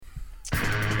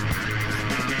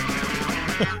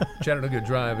Chattanooga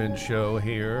Drive-In Show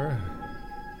here.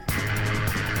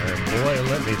 And boy,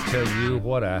 let me tell you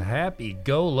what a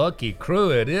happy-go-lucky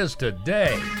crew it is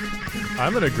today.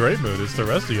 I'm in a great mood. It's the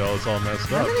rest of y'all that's all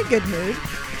messed up. I'm in a good mood.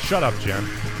 Shut up, Jen.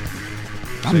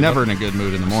 I'm never in a good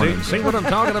mood in the morning. See what I'm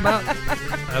talking about?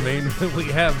 I mean, we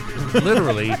have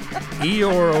literally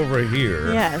Eeyore over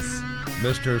here. Yes.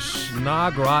 Mr.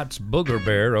 Snogrot's Booger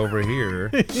Bear over here.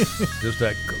 Just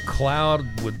that cloud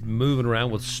with moving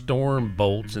around with storm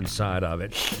bolts inside of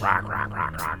it. Rock, rock,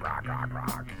 rock, rock, rock, rock,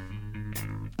 rock.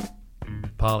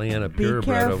 Pollyanna Be Purebred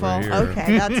careful. over here.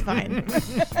 Okay, that's fine.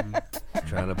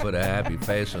 Trying to put a happy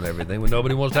face on everything when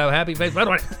nobody wants to have a happy face. By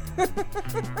the way,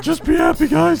 Just be happy,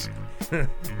 guys.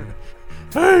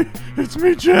 Hey, it's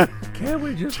me, Jen. can't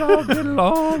we just all get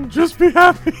along? Just be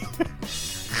happy.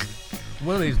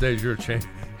 One of these days, you're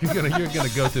gonna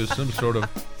go through some sort of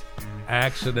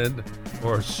accident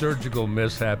or surgical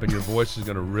mishap, and your voice is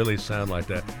gonna really sound like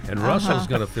that. And Russell's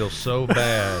gonna feel so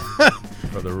bad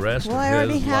for the rest Well, of I his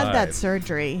already had that life.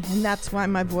 surgery, and that's why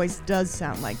my voice does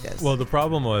sound like this. Well, the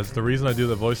problem was, the reason I do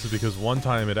the voice is because one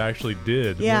time it actually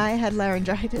did. yeah, I had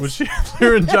laryngitis. When she had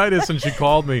laryngitis and she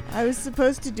called me. I was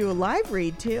supposed to do a live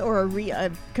read too, or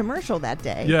a commercial that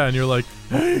day. Yeah, and you're like,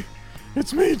 hey,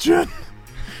 it's me, Jen.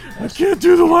 I can't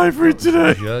do the live read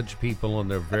today. Judge people on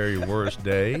their very worst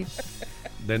day.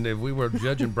 Then if we were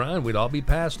judging Brian, we'd all be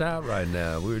passed out right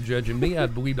now. If we were judging me,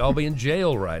 we'd all be in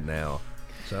jail right now.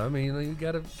 So I mean, you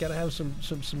gotta have some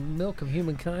milk of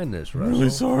human kindness, I'm Russell. really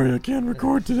sorry I can't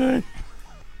record today.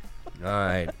 All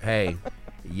right, hey.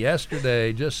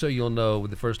 Yesterday, just so you'll know,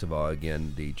 first of all,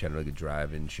 again, the Chattanooga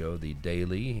Drive-In Show, the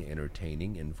daily,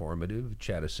 entertaining, informative,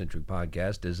 Chatta-centric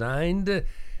podcast designed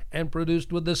and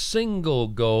produced with the single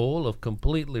goal of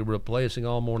completely replacing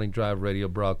all morning drive radio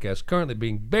broadcasts currently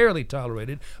being barely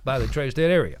tolerated by the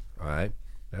tri-state area. All right?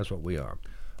 That's what we are.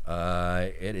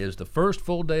 It is the first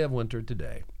full day of winter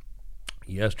today,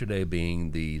 yesterday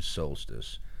being the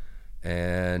solstice.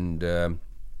 And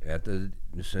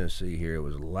let's see here, it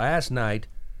was last night,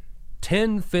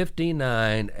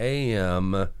 10:59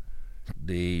 a.m.,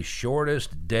 the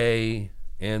shortest day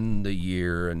in the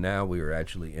year, and now we are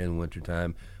actually in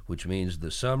wintertime, which means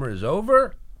the summer is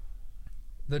over.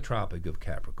 The Tropic of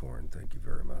Capricorn, thank you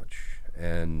very much.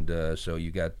 And so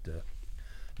you got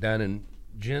down in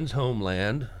Jen's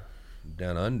homeland,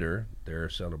 down under, they're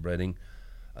celebrating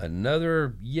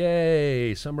another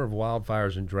summer of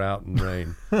wildfires and drought and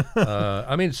rain.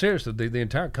 I mean, seriously, the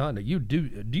entire continent. Do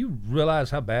you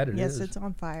realize how bad it is? Yes, it's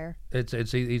on fire. It's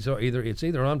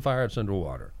either on fire or it's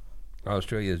underwater.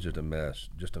 Australia is just a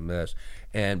mess.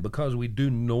 And because we do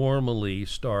normally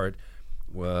start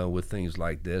with things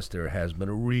like this, there has been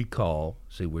a recall.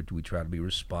 See, we try to be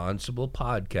responsible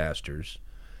podcasters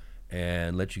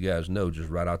and let you guys know just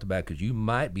right out the bat, because you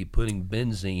might be putting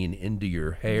benzene into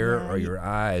your hair or your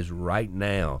eyes right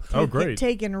now. Oh, great.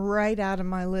 Taken right out of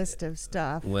my list of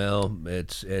stuff. Well,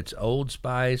 it's Old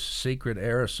Spice, Secret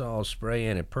Aerosol Spray,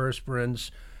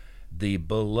 Antiperspirants, the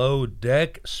Below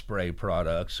Deck spray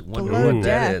products. Wonder Below what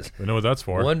that Deck. is. I know what that's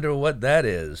for. Wonder what that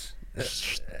is.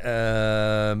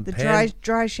 The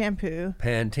dry shampoo.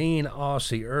 Pantene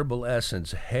Aussie Herbal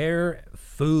Essence Hair,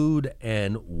 Food,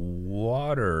 and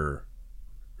Water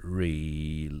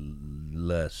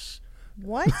Less.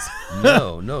 What?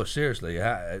 No, seriously.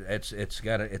 It's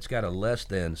got a less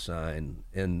than sign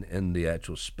in the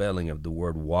actual spelling of the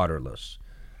word waterless.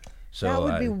 So that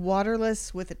would be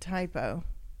waterless with a typo.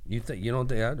 You don't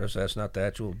think that's not the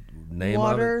actual name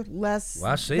Water of it? less.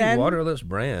 Well, I see than, waterless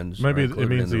brands. Maybe are it included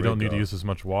means in the you don't need to recall. use as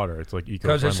much water. It's like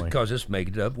eco-friendly. Because it's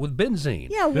made up with benzene.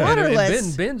 Yeah, And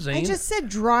waterless. benzene. I just said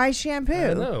dry shampoo.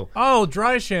 I know. Oh,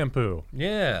 dry shampoo.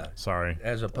 Yeah. Sorry.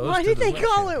 As opposed Why to did the they wet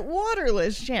call shampoo. it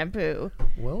waterless shampoo?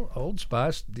 Well, Old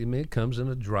Spice, I mean, it comes in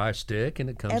a dry stick and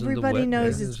it comes in the Everybody wet.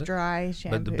 knows it's dry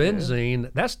shampoo. But the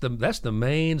benzene, that's the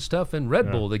main stuff in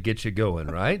Red Bull that gets you going,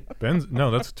 right?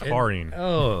 No, that's taurine.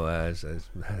 Oh,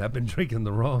 I've been drinking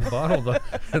the wrong bottle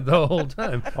the whole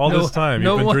time. All this time,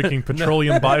 you've been drinking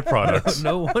petroleum byproducts.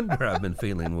 No wonder I've been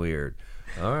feeling weird.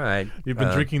 All right. You've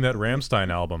been drinking that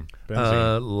Rammstein album.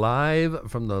 Benzene.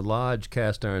 Live from the Lodge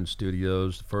Cast Iron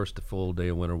Studios, first full day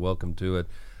of winter. Welcome to it.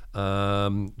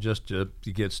 Just to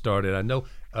get started, I know,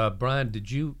 Brian,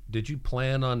 did you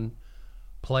plan on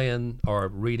playing or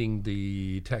reading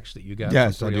the text that you got?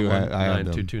 Yes, I do. I have them.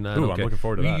 9229. Ooh, I'm looking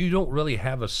forward to that. You don't really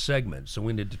have a segment, so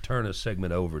we need to turn a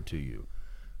segment over to you.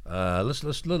 Let's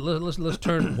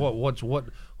turn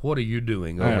what are you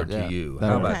doing over to you?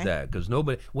 How about Okay. that? Because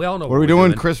we all know What are we we're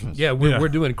doing? Christmas. Yeah, we're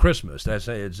doing Christmas. That's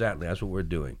what we're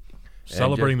doing.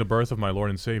 Celebrating the birth of my Lord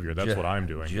and Savior. That's what I'm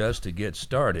doing. Just to get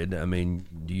started, I mean,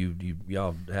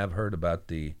 y'all have heard about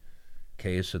the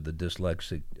case of the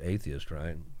dyslexic atheist,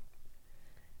 right?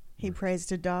 He prays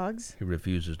to dogs. He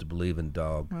refuses to believe in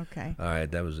dog. Okay. All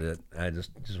right, that was it. I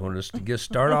just wanted us to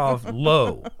start off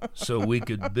low so we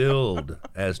could build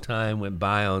as time went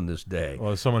by on this day.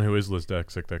 Well, as someone who is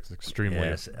dyslexic, that's extremely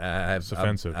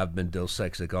offensive. I've been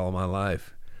dyslexic all my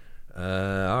life. All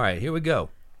right, here we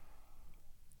go.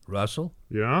 Russell?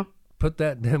 Yeah? Put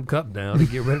that damn cup down and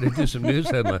get ready to do some news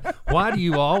headlines. Why do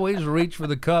you always reach for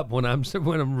the cup when I'm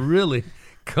really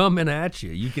coming at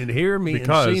you? You can hear me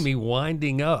and see me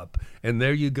winding up, and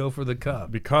there you go for the cup.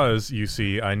 Because, you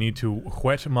see, I need to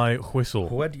whet my whistle.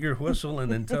 Whet your whistle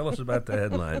and then tell us about the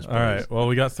headlines, please. All right, well,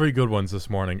 we got 3 good ones this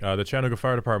morning. The Chattanooga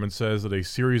Fire Department says that a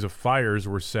series of fires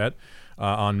were set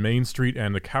on Main Street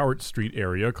and the Cowart Street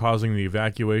area, causing the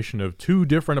evacuation of 2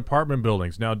 different apartment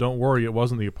buildings. Now, don't worry, it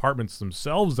wasn't the apartments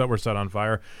themselves that were set on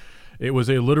fire. It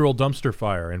was a literal dumpster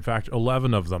fire, in fact,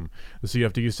 11 of them. The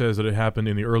CFD says that it happened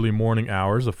in the early morning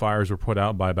hours. The fires were put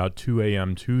out by about 2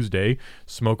 a.m. Tuesday.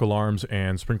 Smoke alarms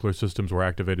and sprinkler systems were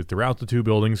activated throughout the 2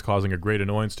 buildings, causing a great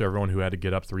annoyance to everyone who had to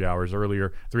get up 3 hours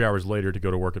later to go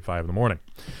to work at 5 in the morning.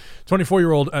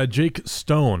 24-year-old Jake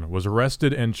Stone was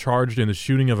arrested and charged in the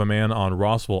shooting of a man on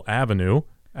Rossville Avenue.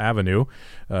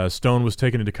 Stone was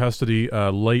taken into custody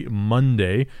late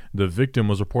Monday. The victim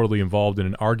was reportedly involved in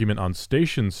an argument on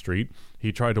Station Street.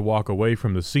 He tried to walk away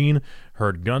from the scene,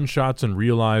 heard gunshots, and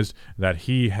realized that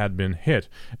he had been hit.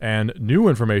 And new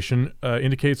information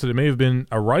indicates that it may have been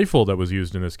a rifle that was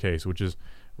used in this case, which is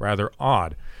rather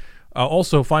odd.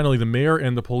 Also, finally, the mayor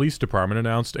and the police department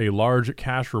announced a large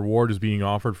cash reward is being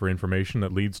offered for information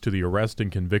that leads to the arrest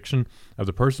and conviction of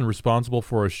the person responsible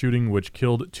for a shooting which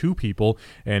killed 2 people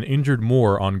and injured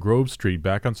more on Grove Street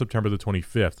back on September the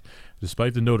 25th.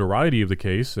 Despite the notoriety of the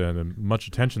case and much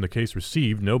attention the case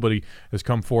received, nobody has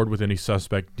come forward with any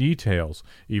suspect details,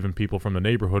 even people from the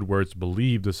neighborhood where it's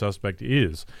believed the suspect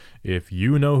is. If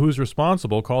you know who's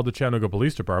responsible, call the Chattanooga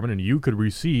Police Department and you could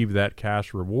receive that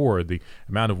cash reward, the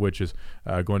amount of which is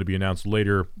going to be announced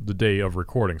later the day of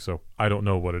recording. So I don't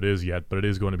know what it is yet, but it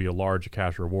is going to be a large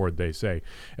cash reward, they say.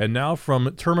 And now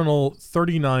from Terminal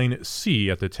 39C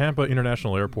at the Tampa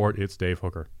International Airport, it's Dave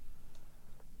Hooker.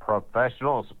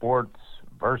 Professional sports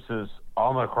versus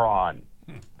Omicron.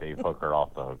 Dave Hooker,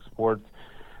 Off the Hook Sports.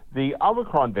 The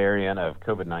Omicron variant of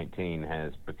COVID-19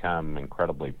 has become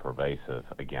incredibly pervasive.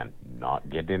 Again, not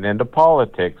getting into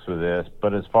politics with this,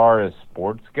 but as far as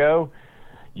sports go,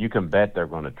 you can bet they're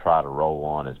going to try to roll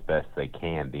on as best they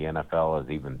can. The NFL has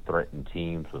even threatened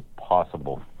teams with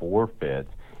possible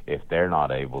forfeits if they're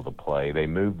not able to play. They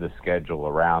moved the schedule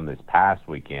around this past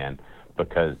weekend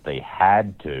because they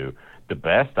had to. The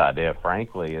best idea,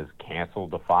 frankly, is cancel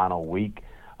the final week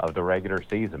of the regular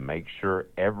season. Make sure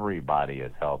everybody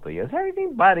is healthy. Has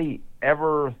anybody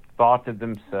ever thought to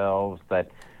themselves that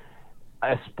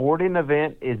a sporting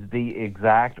event is the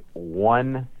exact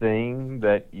one thing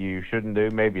that you shouldn't do,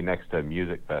 maybe next to a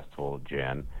music festival,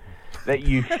 Jen, that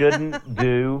you shouldn't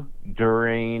do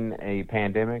during a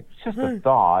pandemic? It's just a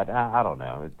thought. I don't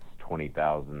know. It's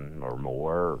 20,000 or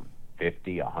more,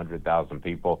 50, 100,000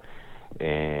 people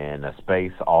in a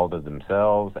space all to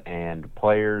themselves, and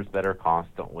players that are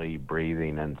constantly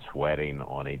breathing and sweating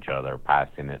on each other,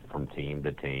 passing it from team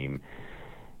to team.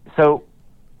 So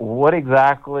what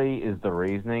exactly is the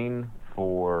reasoning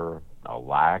for a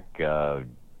lack of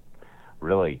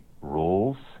really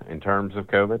rules in terms of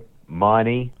COVID?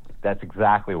 Money. That's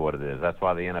exactly what it is. That's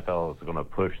why the NFL is going to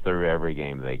push through every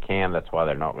game they can. That's why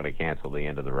they're not going to cancel the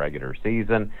end of the regular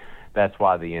season. That's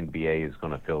why the NBA is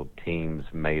going to field teams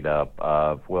made up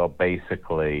of, well,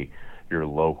 basically your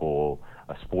local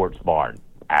sports barn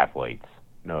athletes.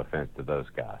 No offense to those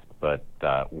guys. But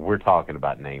we're talking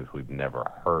about names we've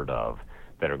never heard of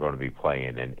that are going to be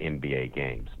playing in NBA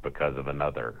games because of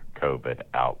another COVID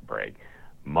outbreak.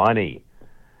 Money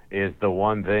is the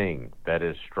one thing that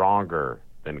is stronger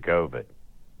than COVID.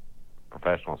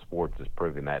 Professional sports is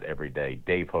proving that every day.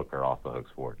 Dave Hooker, Off the Hook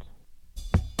Sports.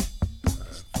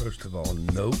 First of all,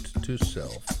 note to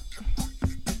self.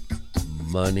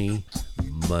 Money,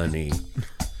 money,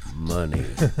 money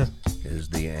is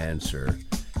the answer.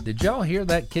 Did y'all hear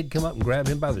that kid come up and grab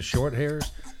him by the short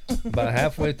hairs about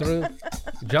halfway through?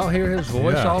 Did y'all hear his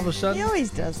voice all of a sudden? He always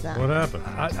does that. What happened?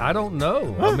 I don't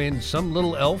know. I mean, some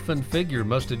little elfin figure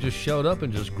must have just showed up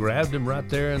and just grabbed him right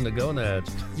there in the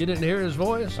gonads. You didn't hear his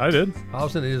voice? I did. All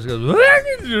of a sudden he just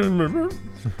goes...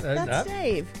 That's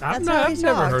Dave. I've That's how he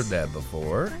never talks. heard that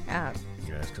before. Yeah.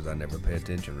 Yeah, that's because I never pay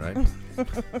attention, right?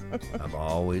 I'm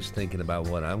always thinking about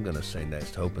what I'm going to say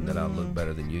next, hoping that I'll look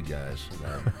better than you guys.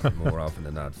 More often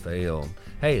than not, fail.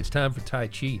 Hey, it's time for Tai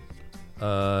Chi.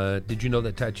 Did you know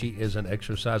that Tai Chi is an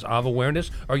exercise of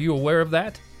awareness? Are you aware of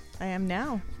that? I am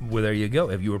now. Well, there you go.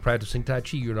 If you were practicing Tai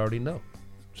Chi, you'd already know.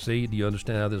 See, do you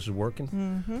understand how this is working?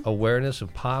 Mm-hmm. Awareness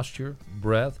of posture,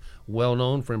 breath, well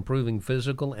known for improving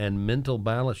physical and mental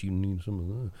balance. You need some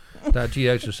of that. Tai Chi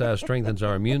exercise strengthens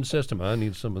our immune system. I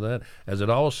need some of that, as it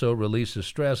also releases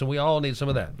stress, and we all need some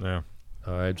of that. Yeah.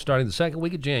 All right, starting the second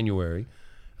week of January,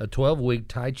 a 12-week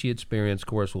Tai Chi experience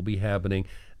course will be happening.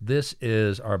 This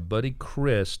is our buddy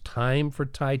Chris, Time for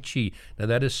Tai Chi. Now,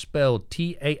 that is spelled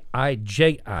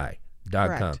TAIJI.com.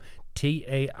 Correct.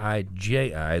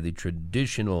 TAIJI, the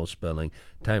traditional spelling,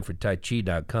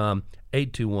 timefortaichi.com,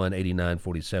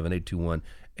 821-8947,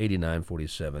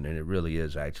 821-8947. And it really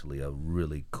is actually a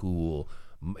really cool,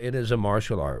 it is a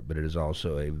martial art, but it is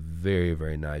also a very,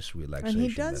 very nice relaxation And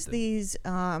he does method. these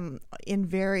in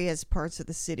various parts of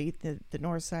the city, the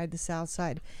north side, the south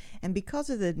side. And because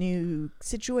of the new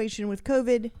situation with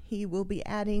COVID, he will be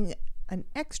adding an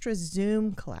extra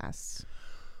Zoom class.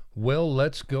 Well,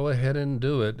 let's go ahead and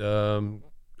do it.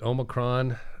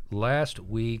 Omicron last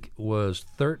week was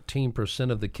 13%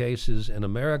 of the cases in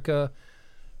America.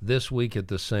 This week at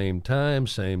the same time,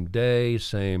 same day,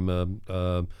 same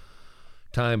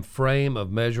time frame of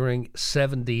measuring,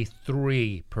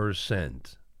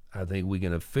 73%. I think we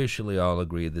can officially all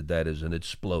agree that that is an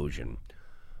explosion.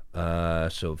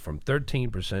 So from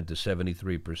 13% to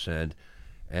 73%.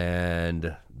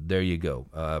 And there you go.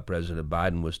 President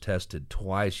Biden was tested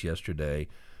twice yesterday.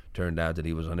 Turned out that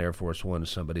he was on Air Force One,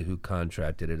 somebody who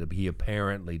contracted it. He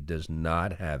apparently does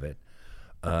not have it.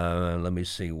 Let me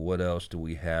see. What else do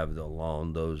we have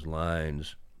along those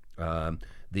lines? The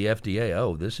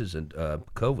FDA, this isn't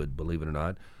COVID, believe it or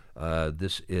not.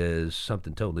 This is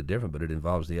something totally different, but it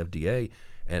involves the FDA.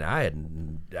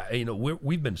 And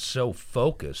we've been so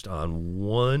focused on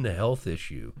one health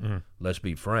issue, let's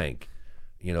be frank.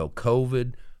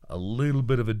 COVID, a little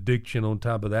bit of addiction on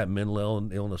top of that, mental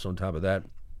illness on top of that.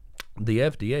 The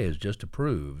FDA has just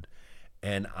approved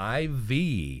an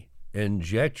IV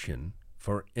injection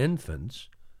for infants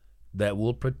that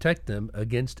will protect them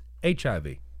against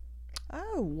HIV.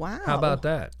 Oh, wow. How about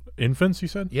that? Infants, you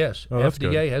said? Yes, Oh, that's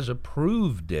FDA good. has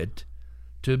approved it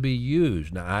to be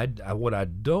used. Now, what I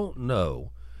don't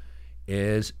know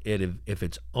is if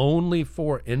it's only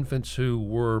for infants who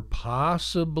were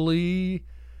possibly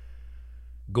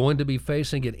going to be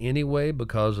facing it anyway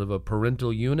because of a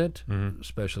parental unit,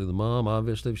 especially the mom,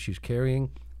 obviously, if she's carrying,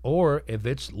 or if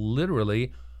it's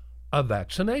literally a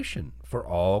vaccination for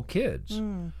all kids.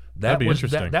 That'd be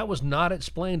interesting. That was not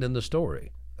explained in the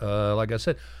story. Like I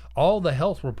said, all the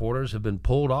health reporters have been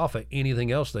pulled off of anything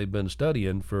else they've been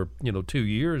studying for 2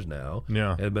 years now.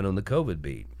 Yeah. Have been on the COVID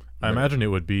beat. I imagine it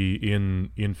would be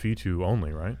in fetu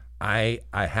only, right? I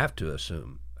have to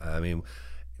assume. I mean,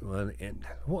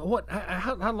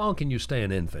 how long can you stay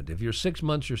an infant? If you're 6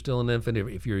 months, you're still an infant.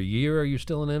 If you're a year, are you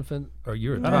still an infant? Or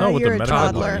you're a I don't know what you're the a medical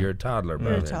toddler. You're a toddler.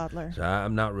 You're a by then. toddler. So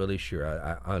I'm not really sure.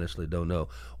 I honestly don't know.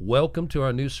 Welcome to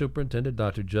our new superintendent,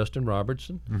 Dr. Justin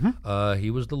Robertson.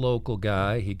 He was the local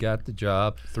guy. He got the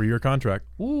job. 3-year contract.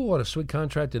 Ooh, what a sweet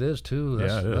contract it is, too.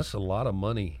 Yeah, it is. That's a lot of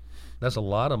money. That's a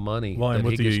lot of money Well, and that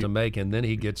he with gets the- to make, and then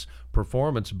he gets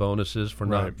performance bonuses for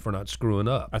Right. not screwing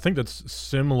up. I think that's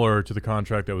similar to the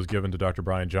contract that was given to Dr.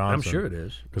 Brian Johnson. I'm sure it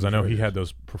is. Because I know he had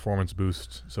those performance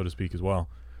boosts, so to speak, as well.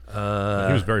 He Uh,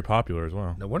 was very popular as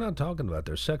well. now, we're not talking about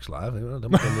their sex life. We're not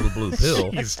talking about a little blue pill.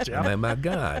 I mean, my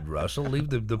God, Russell, leave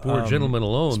the poor gentleman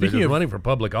alone. They're speaking just of- running for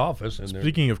public office. And they're-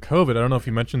 Speaking of COVID, I don't know if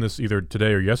you mentioned this either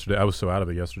today or yesterday. I was so out of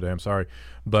it yesterday. I'm sorry.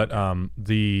 But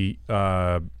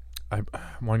I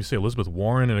want to say Elizabeth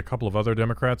Warren and a couple of other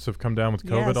Democrats have come down with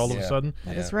COVID Yes. all of a Yeah. sudden.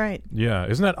 That is right. Yeah.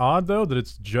 Isn't that odd, though, that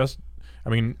it's just, I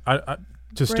mean,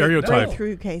 to stereotype,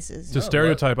 Breakthrough cases.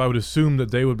 I would assume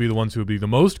that they would be the ones who would be the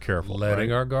most careful.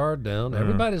 letting right? our guard down.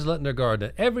 Everybody's letting their guard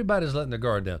down. Everybody's letting their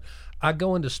guard down. I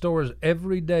go into stores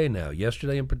every day now.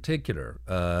 Yesterday in particular,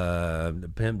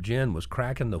 Pimp Jen was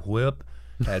cracking the whip,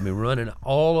 had me running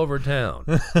all over town.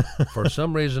 For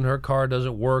some reason, her car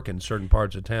doesn't work in certain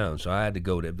parts of town, so I had to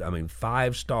go to,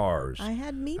 5 stars. I had I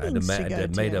had meetings to go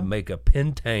to. make a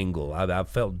pentangle. I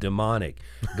felt demonic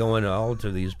going all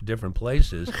to these different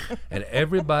places, and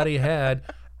everybody had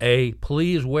a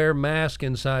please wear mask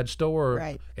inside store.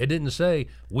 Right. It didn't say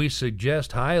we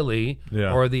suggest highly,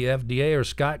 Yeah. or the FDA or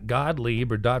Scott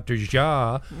Gottlieb or Dr.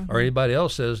 Jha or anybody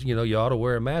else says you ought to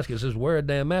wear a mask. It says wear a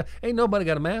damn mask. Ain't nobody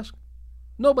got a mask.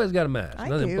 Nobody's got a mask. I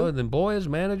None of do. them boys,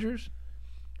 managers.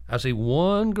 I see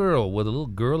one girl with a little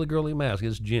girly mask.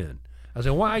 It's Jen. I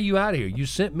said, why are you out here? You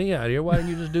sent me out here. Why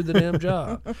didn't you just do the damn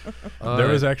job? There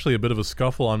was actually a bit of a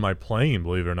scuffle on my plane,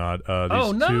 believe it or not.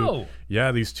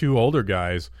 These two older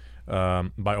guys.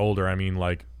 By older, I mean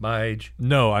like my age.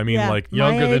 No, I mean like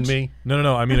younger than me.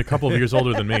 No. I mean a couple of years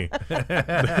older than me.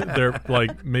 They're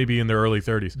like maybe in their early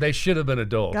 30s. They should have been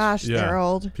adults. Gosh, they're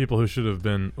old. People who should have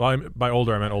been. Well, by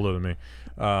older, I meant older than me.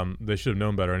 They should have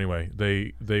known better anyway.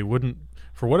 They wouldn't,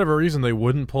 for whatever reason, they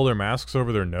wouldn't pull their masks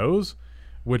over their nose,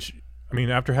 which. I mean,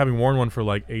 after having worn one for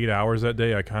like 8 hours that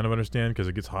day, I kind of understand because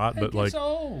it gets hot. But like,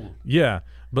 old. Yeah,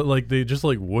 but like they just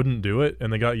like wouldn't do it,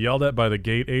 and they got yelled at by the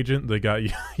gate agent. They got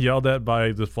yelled at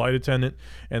by the flight attendant,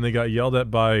 and they got yelled at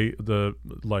by the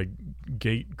like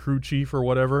gate crew chief or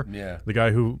whatever. Yeah, the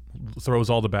guy who throws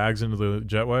all the bags into the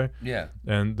jetway. Yeah,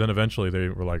 and then eventually they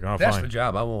were like, "Oh, that's fine." the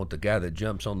job. I want the guy that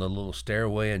jumps on the little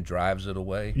stairway and drives it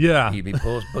away. Yeah, he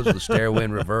puts the stairway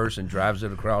in reverse and drives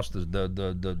it across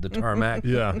the tarmac.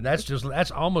 Yeah,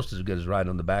 that's almost as good as riding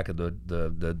on the back of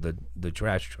the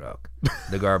trash truck,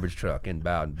 the garbage truck in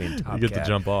Bowden, being Top Cat. You get to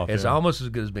jump off. It's almost as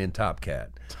good as being Top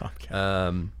Cat. Top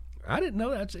Cat. I didn't know.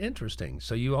 That's interesting.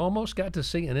 So you almost got to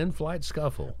see an in-flight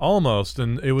scuffle. Almost,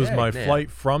 and it was my flight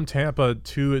from Tampa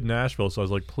to Nashville. So I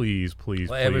was like, please,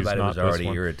 well, everybody was already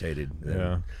irritated.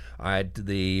 Yeah. All right,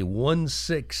 the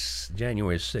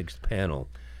January 6th panel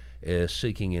is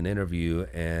seeking an interview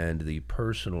and the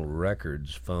personal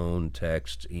records, phone,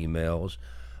 texts, emails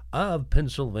of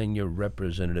Pennsylvania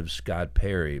Representative Scott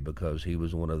Perry, because he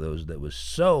was one of those that was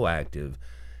so active,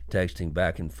 texting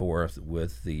back and forth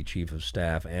with the chief of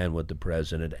staff and with the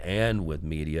president and with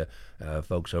media,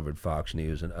 folks over at Fox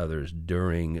News and others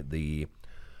during the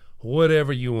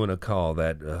whatever you want to call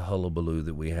that hullabaloo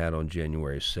that we had on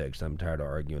January 6th. I'm tired of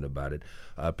arguing about it.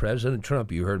 President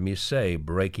Trump, you heard me say,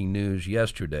 breaking news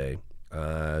yesterday,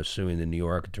 suing the New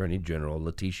York Attorney General,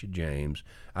 Letitia James.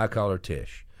 I call her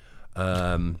Tish.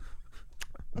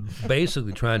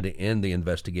 Basically trying to end the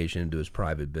investigation into his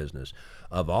private business.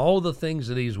 Of all the things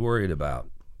that he's worried about,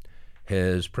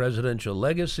 his presidential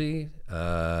legacy,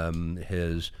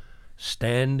 his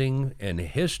standing and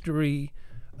history,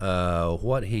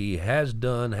 what he has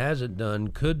done, hasn't done,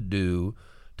 could do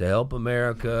to help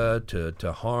America,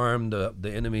 to harm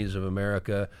the enemies of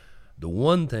America, the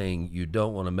one thing you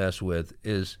don't want to mess with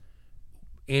is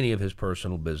any of his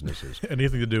personal businesses.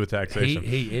 Anything to do with taxation.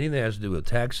 Anything that has to do with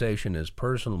taxation, his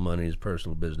personal money, his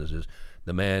personal businesses.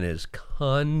 The man is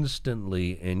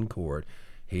constantly in court.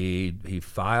 He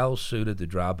files suit at the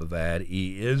drop of a hat.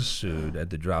 He is sued at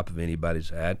the drop of anybody's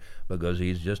hat because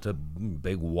he's just a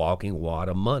big walking wad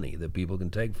of money that people can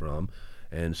take from.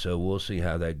 And so we'll see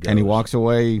how that goes. And he walks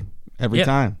away every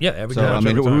time. Yeah, every so, time.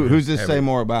 I mean, who's this say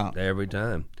more about? Every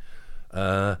time.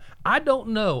 I don't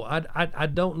know. I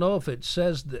don't know if it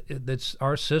says that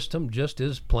our system just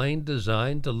is plain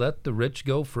designed to let the rich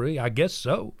go free. I guess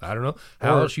so. I don't know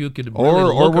how else you could.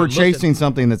 Or we're chasing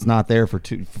something that's not there for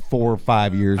 4 or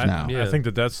 5 years now. I think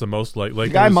that's the most like the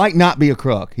guy might not be a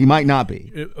crook. He might not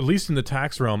be. At least in the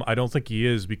tax realm, I don't think he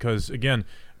is, because again,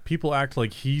 people act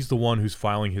like he's the one who's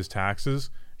filing his taxes.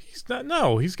 He's not.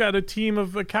 No, he's got a team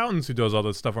of accountants who does all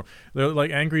this stuff. They're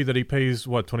like angry that he pays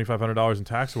 $2,500 in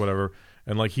tax or whatever,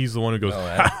 and like he's the one who goes,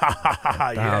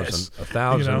 yes.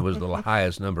 1,000 was the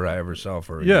highest number I ever saw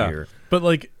for a year. But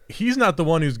like he's not the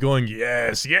one who's going,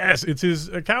 yes. It's his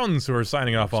accountants who are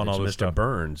signing off on all this Mr. stuff.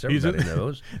 Burns, everybody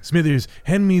knows. Smithers,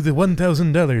 hand me the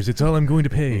 $1,000. It's all I'm going to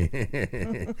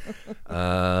pay.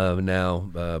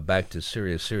 Now back to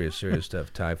serious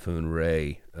stuff. Typhoon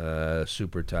Ray,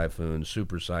 super typhoon,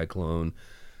 super cyclone.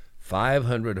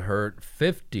 500 hurt,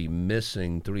 50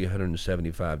 missing,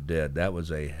 375 dead. That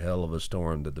was a hell of a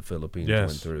storm that the Philippines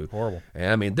went through. Horrible.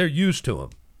 And I mean, they're used to them,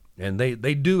 and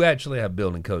they do actually have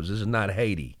building codes. This is not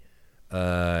Haiti,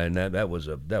 and that was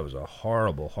a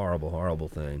horrible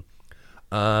thing.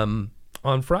 On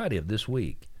Friday of this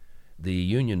week, the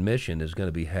Union Mission is going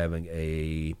to be having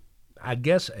a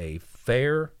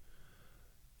fair.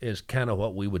 Is kind of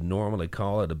what we would normally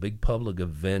call it, a big public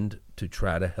event to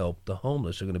try to help the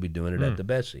homeless. They're going to be doing it at the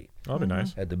Bessie. That'll be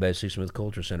nice. At the Bessie Smith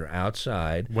Culture Center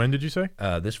outside. When did you say?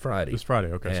 This Friday. This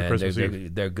Friday, okay. So and Christmas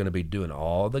Eve. They're going to be doing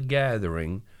all the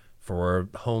gathering for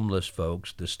homeless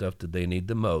folks, the stuff that they need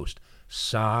the most.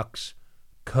 Socks,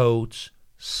 coats,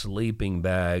 sleeping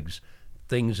bags,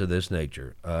 things of this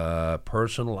nature.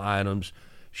 Personal items,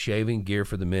 shaving gear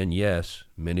for the men. Yes,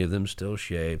 many of them still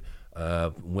shave.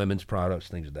 Women's products,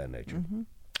 things of that nature.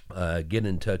 Get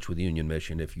in touch with Union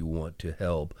Mission if you want to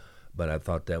help, but I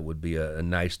thought that would be a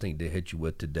nice thing to hit you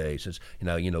with today, since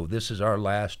you know this is our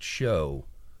last show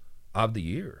of the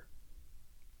year.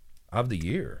 of the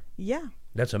year. Yeah,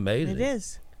 That's amazing. it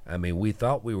is. I mean, we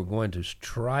thought we were going to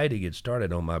try to get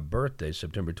started on my birthday,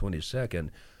 September 22nd.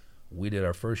 We did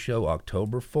our first show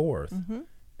October 4th,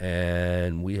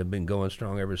 and we have been going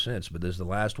strong ever since. But this is the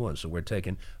last one, so we're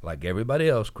taking, like everybody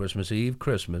else, Christmas Eve,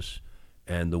 Christmas,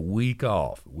 and the week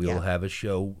off. We'll have a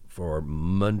show for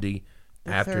Monday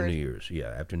after 3rd. New Year's.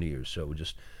 Yeah, after New Year's. So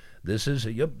this is,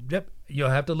 yep. You'll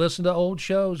have to listen to old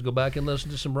shows. Go back and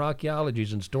listen to some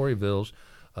Rockyologies and Storyvilles.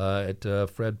 At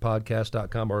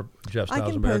fredpodcast.com or I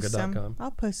can post some. jeffstylesamerica.com.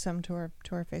 I'll post some to our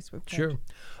Facebook page. Sure.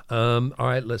 All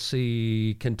right, let's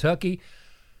see. Kentucky.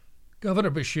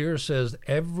 Governor Beshear says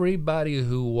everybody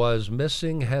who was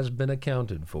missing has been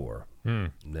accounted for.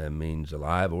 That means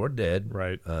alive or dead.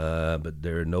 Right. But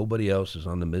nobody else is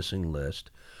on the missing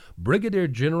list. Brigadier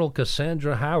General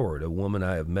Cassandra Howard, a woman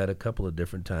I have met a couple of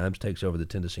different times, takes over the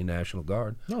Tennessee National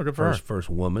Guard. Oh, good for her. First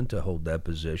woman to hold that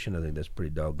position. I think that's pretty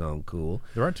doggone cool.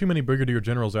 There aren't too many brigadier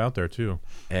generals out there, too.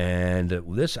 And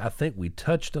this, I think we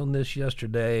touched on this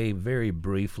yesterday very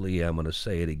briefly. I'm going to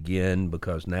say it again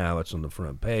because now it's on the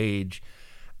front page.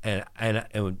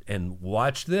 And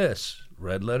watch this.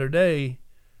 Red letter day.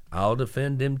 I'll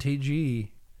defend MTG.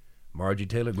 Margie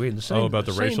Taylor Greene. The same, about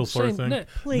the racial slur thing? No,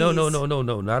 Please. no.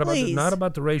 Not Please.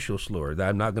 about the racial slur.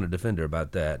 I'm not going to defend her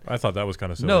about that. I thought that was kind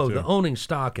of silly, No, too. the owning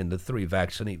stock in the 3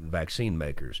 vaccine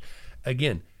makers.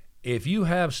 Again, if you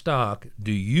have stock,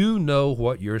 do you know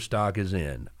what your stock is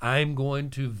in? I'm going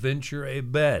to venture a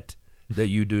bet that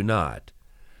you do not.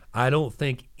 I don't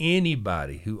think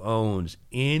anybody who owns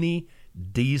any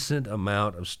decent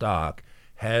amount of stock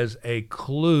has a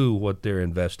clue what they're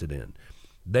invested in.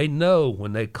 They know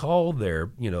when they call their,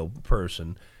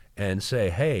 person and say,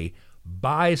 hey,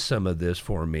 buy some of this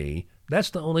for me. That's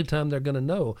the only time they're going to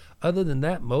know. Other than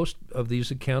that, most of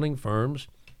these accounting firms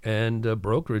and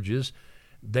brokerages,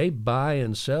 they buy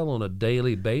and sell on a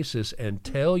daily basis and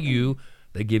tell you,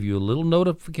 they give you a little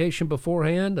notification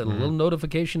beforehand and a little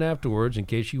notification afterwards in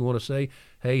case you want to say,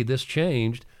 hey, this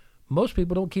changed. Most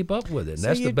people don't keep up with it, and So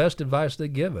that's the best advice they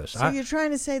give us. So you're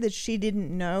trying to say that she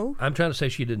didn't know? I'm trying to say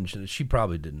she didn't. She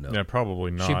probably didn't know. Yeah,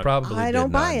 probably not. She probably I did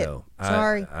don't not buy it. know.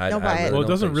 Sorry, don't buy it. Well, it don't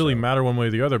doesn't think really so. matter one way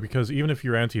or the other because even if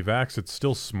you're anti-vax, it's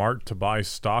still smart to buy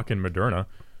stock in Moderna.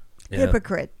 Yeah.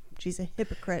 Hypocrite. She's a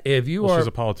hypocrite. If you Well, are, she's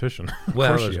a politician. Of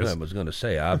well, course she is. I was going to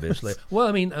say obviously. Well,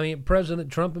 I mean,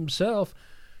 President Trump himself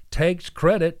takes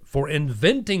credit for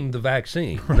inventing the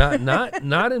vaccine,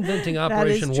 not inventing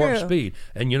Operation Warp true. Speed.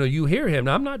 And you hear him.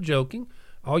 Now, I'm not joking.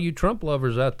 All you Trump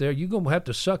lovers out there, you're going to have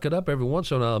to suck it up every once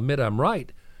in a while. Admit I'm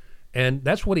right. And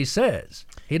that's what he says.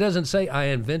 He doesn't say, I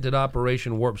invented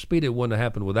Operation Warp Speed. It wouldn't have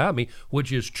happened without me,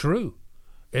 which is true.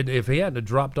 And if he hadn't have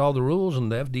dropped all the rules and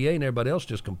the FDA and everybody else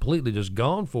just completely just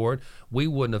gone for it, we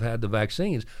wouldn't have had the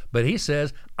vaccines. But he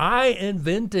says, I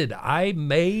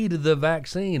made the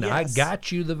vaccine. I Yes.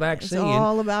 got you the vaccine. It's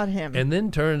all about him. And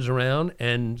then turns around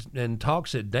and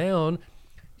talks it down.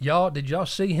 Did y'all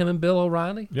see him and Bill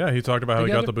O'Reilly? Yeah, he talked about how he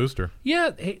got Together? the booster. Yeah,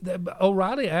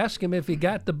 O'Reilly asked him if he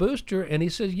got the booster, and he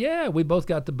says, yeah, we both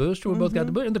got the booster. We both got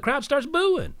the booster. And the crowd starts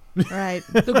booing. Right.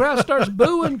 The crowd starts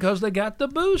booing because they got the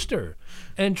booster.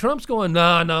 And Trump's going,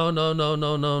 no.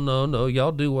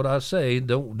 Y'all do what I say.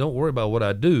 Don't worry about what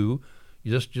I do.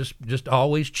 You just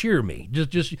always cheer me.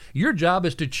 Just your job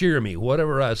is to cheer me,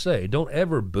 whatever I say. Don't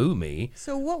ever boo me.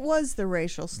 So what was the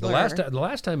racial slur? The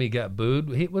last time he got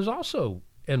booed, it was also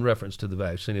in reference to the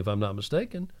vaccine, if I'm not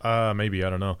mistaken. Maybe, I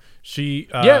don't know. She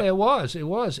Yeah, it was. He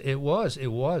was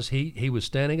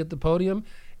standing at the podium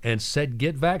and said,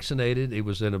 "Get vaccinated." It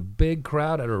was in a big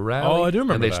crowd at a rally. Oh, I do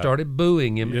remember And they that. started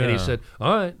booing him, and Yeah. he said,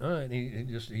 "All right." He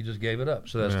just gave it up.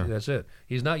 So that's it.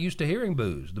 He's not used to hearing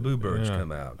boos. The boo birds Yeah.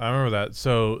 come out. I remember that.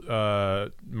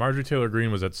 So Marjorie Taylor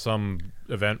Greene was at some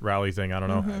event rally thing. I don't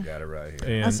know. I got it right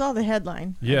here. And I saw the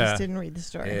headline. I Yeah. just didn't read the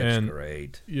story. It's and-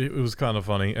 great. it was kind of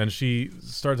funny. And she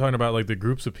started talking about like the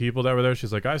groups of people that were there.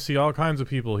 She's like, I see all kinds of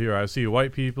people here. I see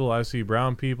white people. I see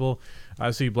brown people.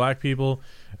 I see black people.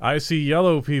 I see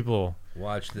yellow people.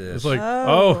 Watch this. It's like,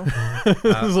 Oh.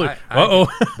 it's like, I-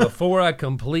 before I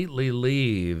completely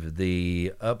leave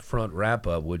the upfront wrap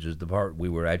up, which is the part we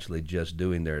were actually just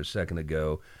doing there a second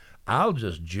ago, I'll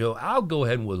go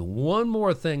ahead and with one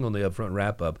more thing on the upfront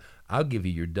wrap up. I'll give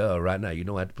you your duh right now. You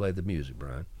don't have to play the music,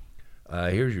 Brian.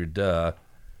 Here's your duh.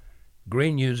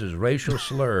 Green uses racial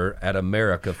slur at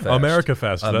America Fest. America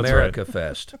Fest, that's right. America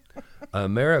Fest.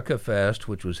 America Fest,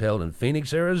 which was held in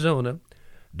Phoenix, Arizona.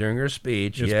 During her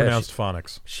speech, it's pronounced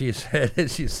phonics. she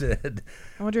said,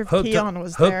 I wonder if hooked Keon on,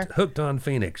 was hooked, there. hooked on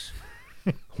Phoenix.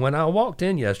 When I walked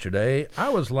in yesterday, I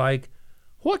was like,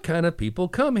 what kind of people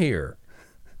come here?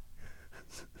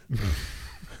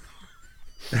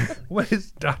 What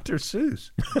is Dr.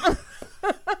 Seuss?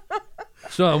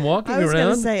 So I'm walking I was going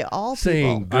around to say all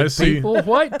seeing people. good people,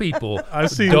 white people, I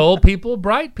see- dull people,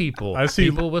 bright people, I see-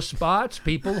 people with spots,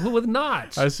 people who with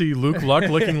knots. I see Luke Luck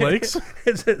licking lakes.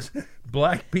 It says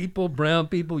black people, brown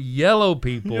people, yellow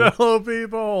people, Yellow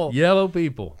people. yellow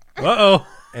people. Uh-oh.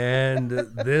 And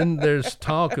then there's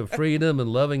talk of freedom and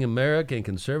loving America and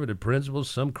conservative principles.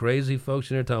 Some crazy folks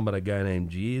in there talking about a guy named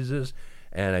Jesus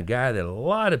and a guy that a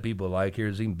lot of people like here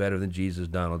is even better than Jesus,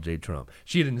 Donald J. Trump.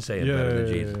 She didn't say it better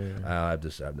than Jesus.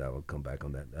 I'll come back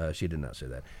on that. She did not say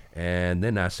that. And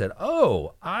then I said,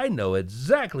 oh, I know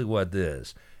exactly what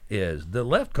this is. The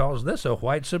left calls this a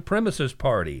white supremacist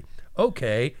party.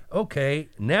 Okay,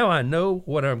 now I know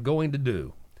what I'm going to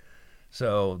do.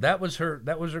 So that was her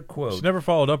quote. She never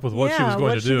followed up with what she was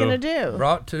going what's to do. she going to do?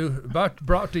 Brought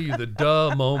to you the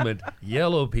duh moment,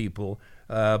 Yellow People,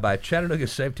 by Chattanooga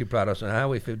Safety Products on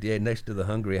Highway 58 next to the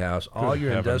Hungry House. All Good your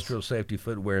heavens. industrial safety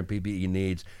footwear and PPE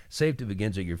needs. Safety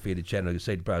begins at your feet at Chattanooga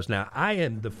Safety Products. Now, I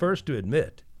am the first to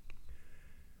admit,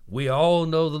 we all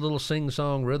know the little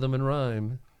sing-song rhythm and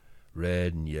rhyme.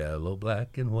 Red and yellow,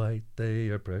 black and white, they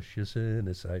are precious in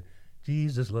His sight.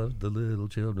 Jesus loved the little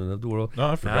children of the world. No,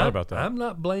 I forgot about that. I'm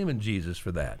not blaming Jesus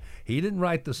for that. He didn't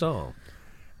write the song.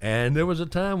 And there was a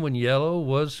time when yellow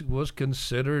was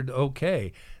considered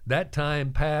okay. That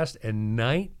time passed in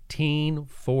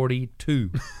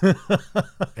 1942.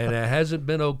 And it hasn't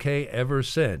been okay ever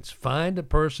since. Find a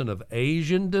person of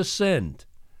Asian descent,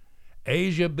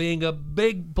 Asia being a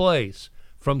big place,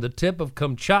 from the tip of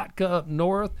Kamchatka up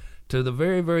north to the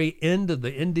very, very end of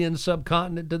the Indian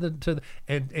subcontinent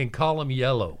and call them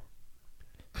yellow.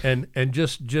 And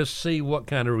just see what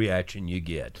kind of reaction you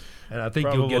get. And I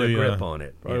think you'll get a grip on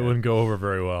it. Probably wouldn't go over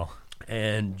very well.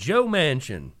 And Joe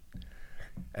Manchin,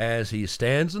 as he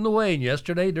stands in the way, and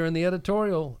yesterday during the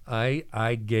editorial,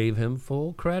 I gave him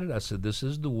full credit. I said, this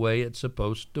is the way it's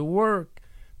supposed to work.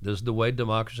 This is the way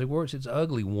democracy works. It's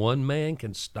ugly. One man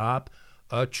can stop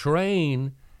a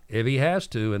train if he has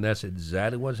to, and that's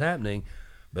exactly what's happening.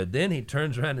 But then he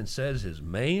turns around and says his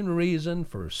main reason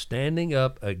for standing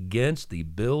up against the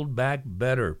Build Back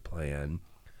Better plan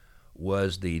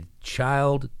was the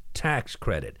child tax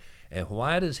credit. And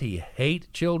why does he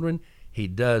hate children? He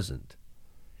doesn't.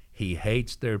 He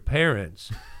hates their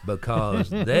parents because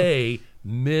they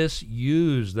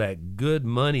misuse that good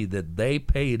money that they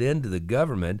paid into the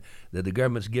government, that the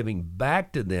government's giving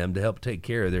back to them to help take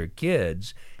care of their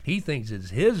kids. He thinks it's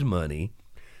his money.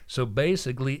 So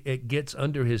basically, it gets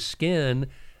under his skin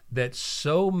that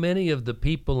so many of the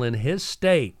people in his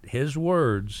state, his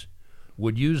words,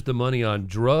 would use the money on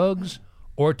drugs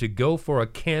or to go for a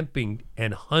camping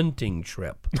and hunting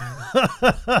trip.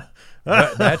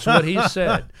 That's what he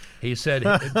said. He said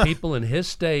people in his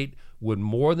state would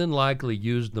more than likely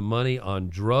use the money on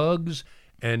drugs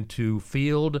and to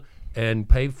field and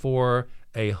pay for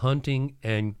a hunting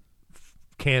and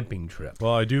camping trip.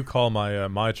 Well, I do call my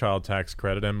my child tax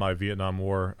credit and my Vietnam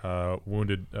War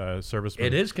wounded servicemen.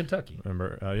 It is Kentucky.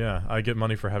 Remember, yeah, I get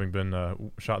money for having been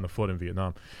shot in the foot in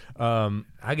Vietnam.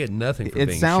 I get nothing for It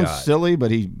being sounds shot. silly, but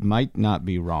he might not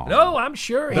be wrong. No, I'm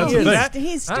sure he That's is. the thing.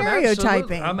 He's I'm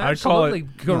stereotyping. I'm I call it- absolutely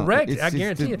correct. It's- I it's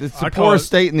guarantee the, it. It's I the call poorest it-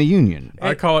 state in the union.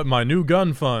 I call it my new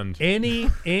gun fund.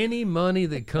 Any money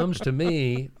that comes to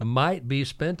me might be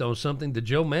spent on something that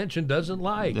Joe Manchin doesn't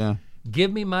like. Yeah.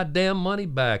 Give me my damn money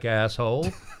back, asshole.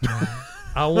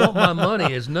 I want my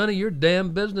money. It's none of your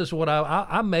damn business. What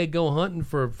I may go hunting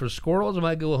for squirrels. I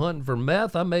might go hunting for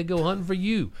meth. I may go hunting for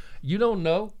you. You don't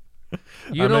know.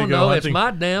 You I may don't go know. It's hunting- my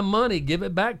damn money. Give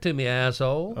it back to me,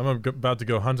 asshole. I'm about to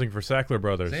go hunting for Sackler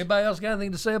Brothers. Does anybody else got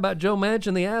anything to say about Joe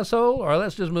Manchin, the asshole? Or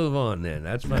let's just move on then.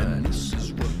 That's fine. This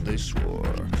is what they swore.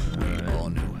 We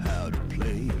all knew how to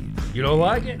play. You don't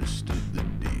like it? Understood the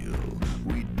deal.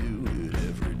 We do it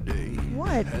every day.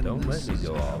 What? Don't let me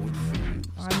go off.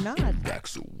 I'm not.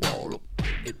 Backs a wall up.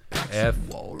 It backs F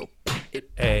a wall up.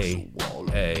 It backs a wall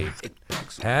up. A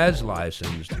has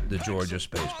licensed the Georgia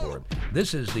Spaceport.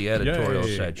 This is the editorial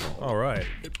Yay. section. All right.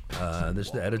 This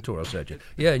is the editorial section.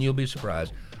 Yeah, and you'll be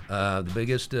surprised. The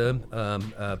biggest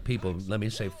people, let me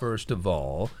say first of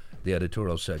all, the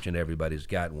editorial section, everybody's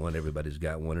got one. Everybody's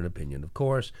got one, an opinion, of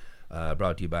course.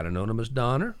 Brought to you by Anonymous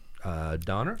Donner.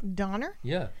 Donner? Donner?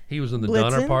 Yeah, he was in the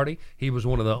Donner Blitzen? Party. He was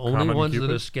one of the only Comet ones that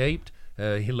Cupid? escaped.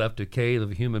 He left a cave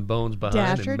of human bones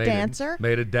behind Dasher, and Dancer?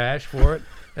 made a dash for it.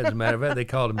 As a matter of fact, they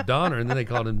called him Donner, and then they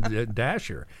called him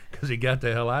Dasher because he got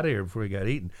the hell out of here before he got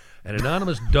eaten. An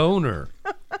anonymous donor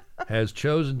has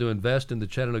chosen to invest in the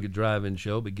Chattanooga Drive-In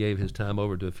Show, but gave his time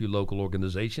over to a few local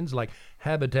organizations like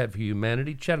Habitat for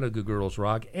Humanity, Chattanooga Girls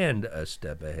Rock, and A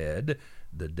Step Ahead.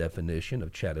 the definition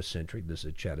of Chattacentric. This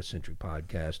is a Chattacentric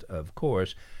podcast, of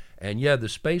course. And yeah, the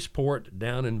spaceport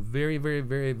down in very, very,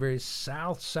 very, very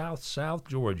south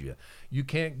Georgia. You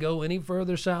can't go any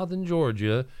further south in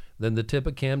Georgia than the tip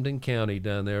of Camden County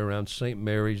down there around St.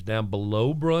 Mary's, down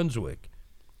below Brunswick.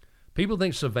 People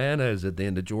think Savannah is at the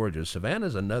end of Georgia.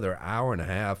 Savannah's another hour and a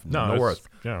half north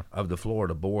of the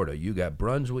Florida border. You got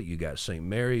Brunswick, you got St.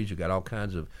 Mary's, you got all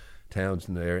kinds of towns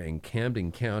in there, and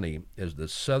Camden County is the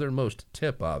southernmost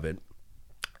tip of it.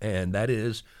 And that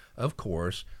is, of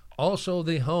course, also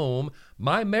the home.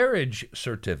 My marriage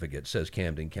certificate says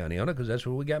Camden County on it because that's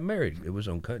where we got married. It was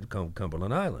on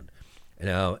Cumberland Island.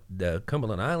 Now, the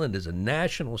Cumberland Island is a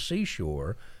national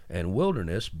seashore and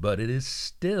wilderness, but it is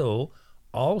still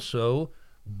also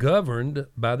governed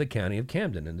by the county of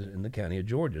Camden in the county of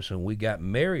Georgia. So when we got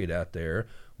married out there,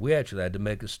 we actually had to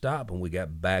make a stop when we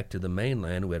got back to the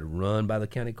mainland. We had to run by the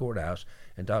county courthouse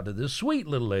and talk to this sweet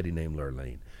little lady named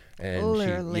Lurleen. And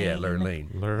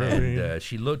Lurleen. And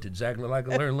she looked exactly like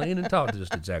a Lurleen and talked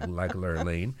just exactly like a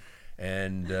Lurleen.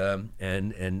 And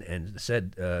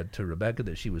said to Rebecca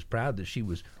that she was proud that she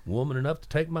was woman enough to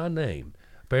take my name.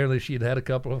 Apparently she had a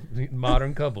couple of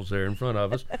modern couples there in front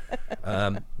of us.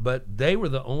 But they were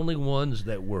the only ones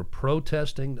that were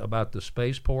protesting about the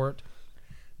spaceport.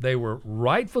 They were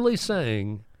rightfully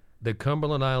saying that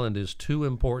Cumberland Island is too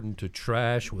important to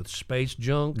trash with space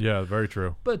junk. Yeah, very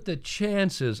true. But the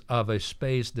chances of a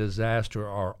space disaster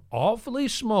are awfully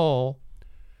small,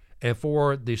 and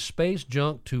for the space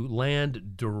junk to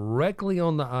land directly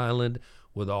on the island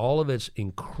with all of its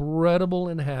incredible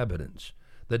inhabitants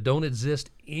that don't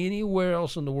exist anywhere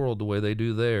else in the world the way they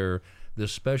do there,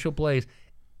 this special place,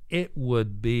 it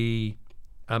would be,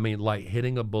 like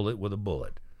hitting a bullet with a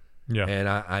bullet. Yeah. And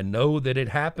I know that it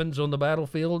happens on the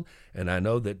battlefield, and I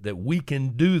know that we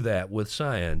can do that with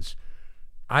science.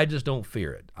 I just don't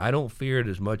fear it. I don't fear it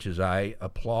as much as I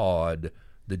applaud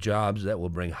the jobs that will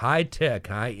bring high-tech,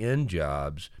 high-end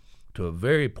jobs to a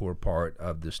very poor part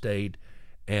of the state.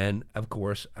 And, of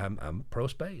course, I'm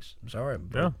pro-space. I'm sorry.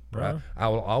 I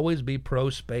will always be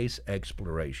pro-space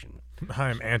exploration.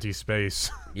 I am anti-space.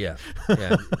 Yeah.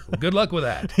 Good luck with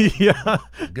that. Yeah.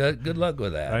 Good luck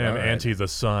with that. I am anti the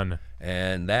sun.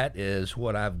 And that is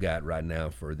what I've got right now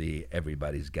for the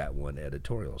Everybody's Got One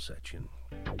editorial section.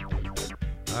 All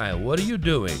right, what are you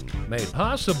doing? Made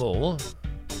possible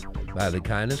by the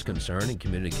kindness, concern, and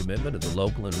community commitment of the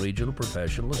local and regional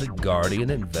professionals at Guardian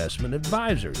Investment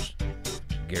Advisors.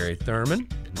 Gary Thurman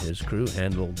and his crew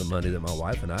handle the money that my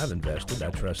wife and I have invested.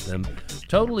 I trust them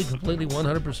totally, completely,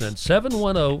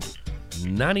 100%.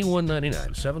 710-9199.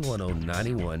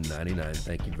 710-9199.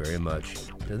 Thank you very much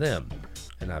to them.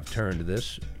 And I've turned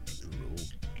this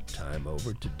time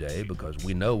over today because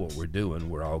we know what we're doing.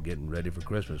 We're all getting ready for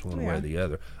Christmas one way or the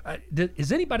other.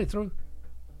 Is anybody through?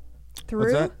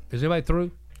 Through? that? Is anybody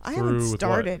through? I haven't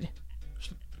started.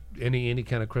 Any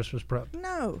kind of Christmas prep?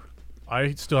 No.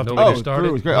 I still have to Nobody make started?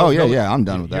 Crew was great. Oh, yeah, I'm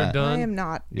done with You're that. done? I am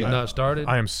not. You've not started?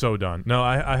 I am so done. No,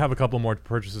 I have a couple more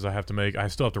purchases I have to make. I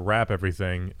still have to wrap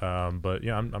everything. But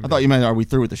yeah, I'm I thought you meant, are we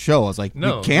through with the show? I was like,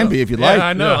 No, we can be if you'd yeah, like.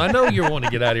 I know. I know you want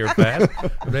to get out of here fast.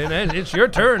 It's your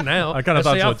turn now. I kinda Let's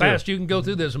thought see how so, too. fast you can go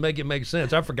through this and make it make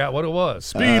sense. I forgot what it was.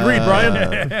 Speed read,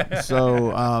 Brian.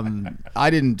 So I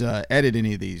didn't edit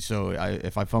any of these, so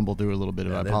if I fumbled through a little bit,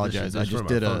 I apologize. I just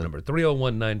did phone a number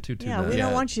 301-9229. Yeah, we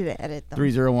don't want you to edit them.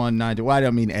 30192. Well, I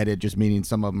don't mean edit, just meaning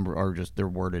some of them are just they're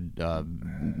worded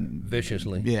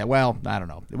viciously. Yeah, well, I don't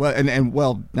know. Well, and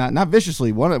not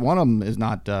viciously. One of them is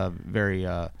not very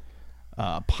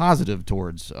positive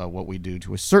towards what we do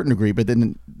to a certain degree, but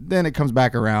then it comes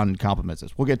back around and compliments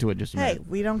us. We'll get to it in just a minute. Hey,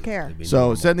 we don't care.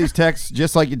 So send these texts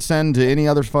just like you'd send to any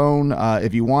other phone.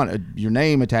 If you want your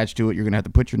name attached to it, you're going to have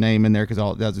to put your name in there because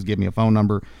all it does is give me a phone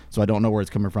number, so I don't know where it's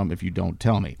coming from if you don't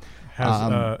tell me.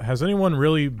 Has anyone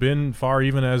really been far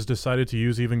even as decided to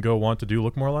use Even Go Want to Do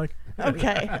Look More Like?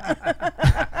 Okay.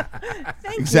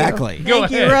 Exactly. You.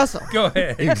 Thank you, Russell. Go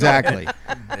ahead. Exactly.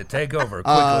 Take over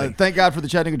quickly. Thank God for the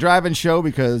Chattanooga Drive-In Show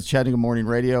because Chattanooga Morning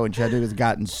Radio and Chattanooga's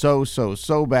gotten so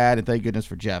bad, and thank goodness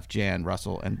for Jeff, Jan,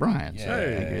 Russell, and Brian.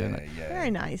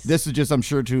 Very nice. This is just, I'm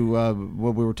sure, to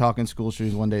when we were talking school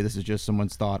shootings one day, this is just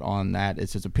someone's thought on that.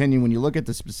 It's his opinion. When you look at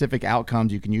the specific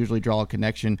outcomes, you can usually draw a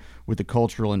connection with the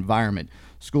cultural environment.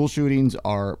 School shootings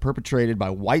are perpetrated by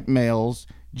white males,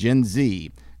 Gen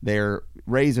Z. They're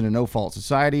raised in a no-fault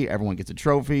society. Everyone gets a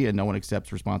trophy, and no one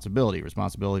accepts responsibility.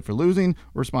 Responsibility for losing,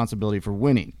 responsibility for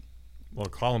winning. Well,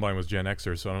 Columbine was Gen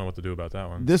Xer, so I don't know what to do about that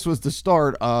one. This was the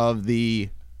start of the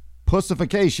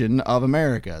pussification of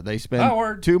America. They spend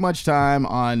Howard. too much time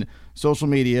on social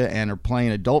media and are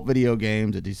playing adult video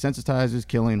games that desensitizes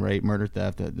killing, rape, murder,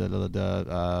 theft.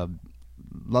 Love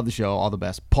the show. All the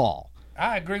best. Paul.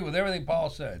 I agree with everything Paul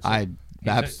said. So I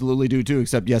absolutely do too,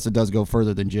 except yes, it does go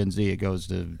further than Gen Z. It goes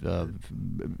to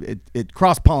it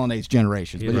cross-pollinates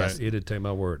generations. But yes. He did take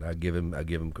my word. I give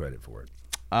him credit for it.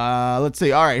 Let's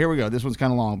see. All right, here we go. This one's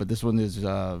kind of long, but this one is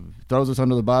throws us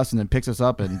under the bus and then picks us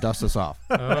up and dusts us off.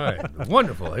 All right.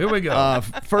 Wonderful. Here we go.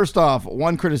 First off,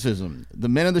 one criticism. The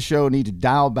men of the show need to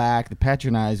dial back the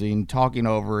patronizing, talking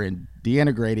over, and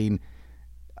denigrating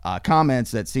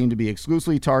comments that seem to be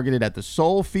exclusively targeted at the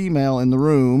sole female in the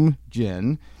room,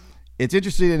 Jen. It's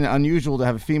interesting and unusual to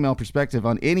have a female perspective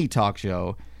on any talk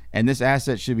show, and this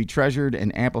asset should be treasured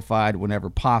and amplified whenever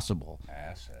possible.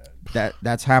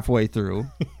 That's halfway through.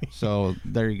 So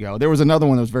there you go. There was another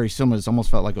one that was very similar. It almost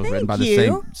felt like it was written by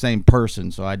the same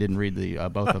person, so I didn't read the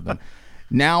both of them.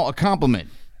 Now, a compliment.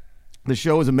 The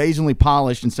show is amazingly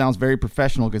polished and sounds very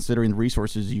professional considering the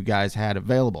resources you guys had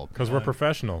available. Because we're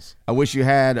professionals. I wish you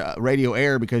had radio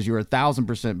air because you're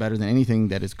 1,000% better than anything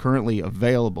that is currently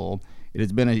available. It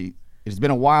has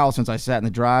been a while since I sat in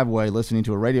the driveway listening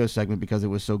to a radio segment because it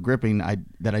was so gripping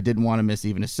that I didn't want to miss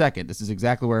even a second. This is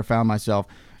exactly where I found myself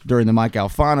during the Mike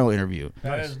Alfano interview.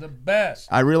 That is the best.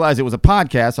 I realized it was a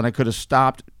podcast and I could have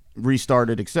stopped,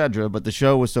 restarted, etc., but the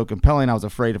show was so compelling I was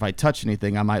afraid if I touched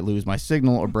anything I might lose my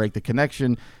signal or break the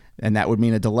connection, and that would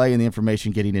mean a delay in the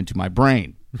information getting into my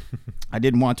brain. I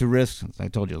didn't want to risk, I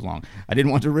told you it was long, I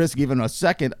didn't want to risk even a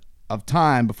second of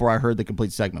time before I heard the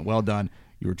complete segment. Well done.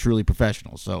 You were truly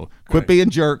professional. So quit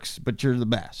being jerks, but you're the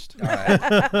best. All right.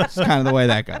 That's kind of the way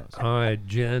that goes. All right,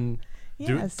 Jen.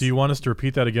 Yes. Do you want us to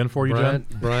repeat that again for you, Jen?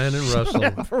 Brian and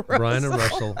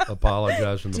Russell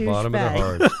apologize from the bottom of their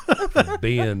hearts for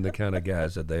being the kind of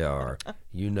guys that they are.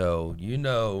 You know.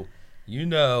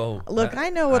 Look, I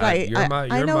know what I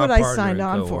know what I signed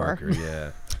on for.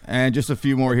 Yeah. And just a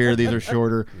few more here. These are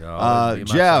shorter.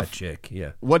 Jeff, chick.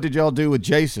 Yeah. What did y'all do with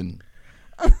Jason?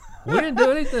 We didn't do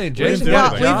anything. Jason do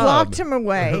got anything. We've a job. locked him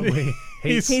away.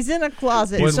 He's in a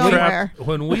closet somewhere.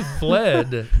 When we fled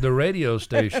the radio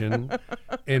station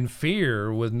in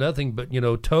fear with nothing but,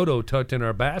 Toto tucked in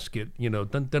our basket, dun,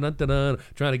 dun, dun, dun, dun,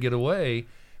 trying to get away,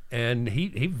 and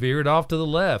he veered off to the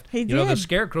left. He The did.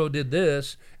 Scarecrow did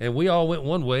this, and we all went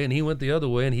one way, and he went the other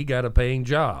way, and he got a paying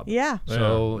job. Yeah.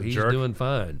 So Yeah, he's jerk. doing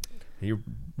fine. He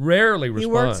rarely He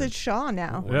responds. works at Shaw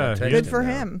now. Yeah, Good for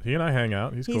him. He and I hang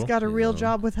out. He's He's cool. got a real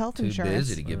job with health Too insurance.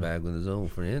 busy to get back with his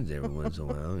old friends every once in a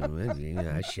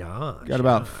while. Sean. Got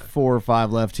about 4 or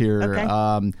 5 left here.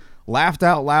 Okay. Laughed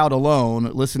out loud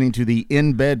alone listening to the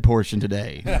in bed portion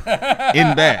today.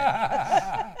 In bed.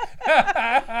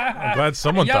 I'm glad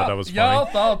someone thought that was Y'all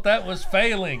funny. thought that was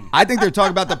failing. I think they're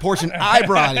talking about the portion I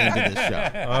brought into this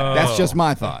show. That's just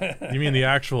my thought. You mean the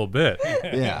actual bit?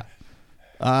 Yeah.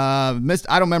 I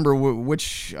don't remember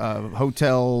which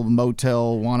hotel,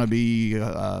 motel,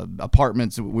 wannabe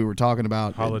apartments we were talking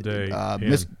about. Holiday Inn.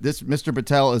 This Mr.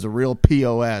 Patel is a real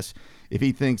POS. If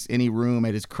he thinks any room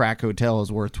at his crack hotel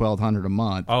is worth $1,200 a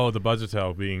month, Oh, the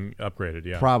Budgetel being upgraded,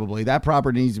 yeah. probably that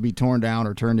property needs to be torn down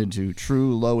or turned into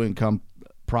true low-income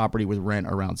property with rent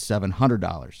around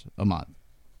 $700 a month.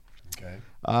 Okay.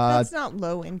 That's not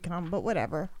low income, but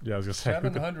whatever. Yeah, I was going to say.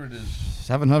 700 is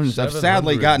 700 have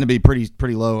sadly 700. gotten to be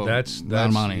pretty low. that's amount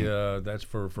of money. that's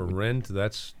for rent.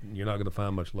 That's you're not going to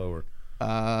find much lower.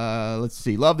 Let's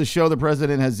see. Love the show. The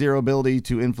president has zero ability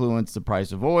to influence the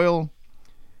price of oil.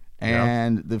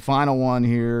 And the final one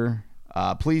here.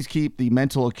 Please keep the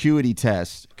mental acuity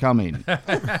test coming.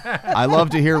 I love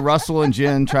to hear Russell and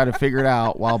Jen try to figure it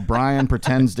out while Brian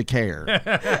pretends to care.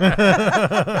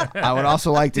 I would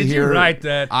also like to Did hear. you write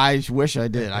that? I wish I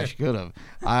did. I should have.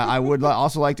 I would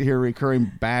also like to hear a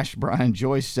recurring Bash Brian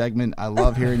Joyce segment. I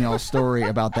love hearing y'all's story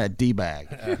about that D-bag.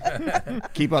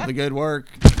 Keep up the good work.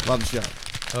 Love the show.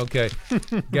 Okay.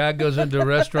 Guy goes into a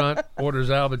restaurant,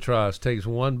 orders albatross, takes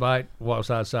one bite,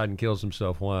 walks outside and kills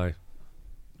himself. Why?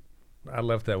 I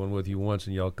left that one with you once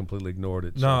and y'all completely ignored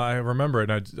it. No, I remember it,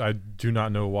 and I do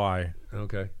not know why.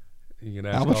 Okay. You can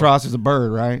ask Albatross is a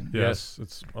bird, right? Yes,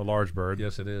 it's a large bird.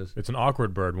 Yes, it is. It's an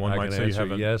awkward bird. One I might can say you answer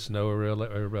haven't. yes, no,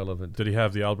 irrelevant. Did he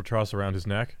have the albatross around his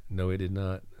neck? No, he did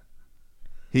not.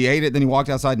 He ate it, then he walked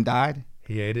outside and died?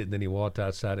 He ate it and then he walked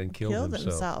outside and killed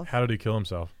himself. How did he kill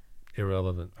himself?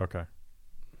 Irrelevant. Okay.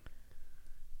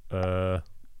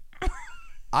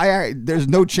 There's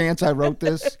no chance I wrote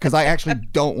this because I actually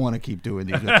don't want to keep doing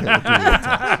these.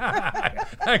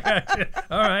 I got you.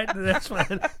 All right, that's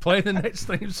fine. Play the next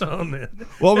theme song then.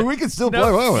 Well, we can still play.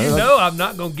 No, I'm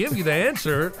not going to give you the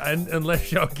answer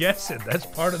unless y'all guess it. That's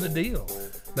part of the deal.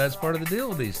 That's part of the deal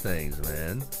with these things,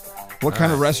 man. What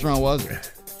kind of restaurant was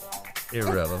it?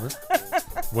 Irrelevant.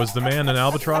 Was the man an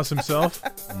albatross himself?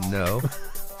 No.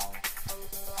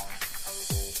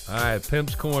 All right,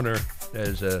 Pimp's Corner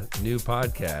is a new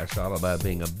podcast all about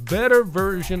being a better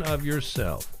version of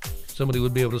yourself. Somebody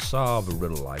would be able to solve a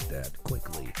riddle like that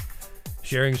quickly.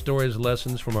 Sharing stories,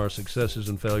 lessons from our successes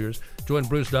and failures. Join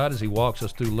Bruce Dodd as he walks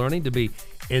us through learning to be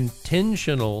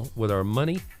intentional with our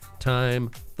money, time,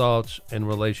 thoughts, and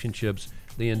relationships.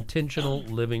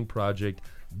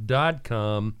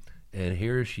 TheIntentionalLivingProject.com. And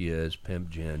here she is, Pimp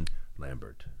Jen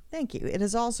Lambert. Thank you. It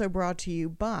is also brought to you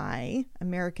by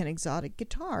American Exotic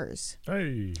Guitars.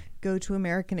 Hey. Go to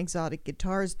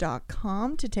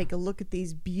AmericanExoticGuitars.com to take a look at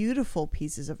these beautiful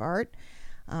pieces of art.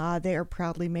 They are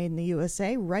proudly made in the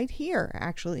USA, right here,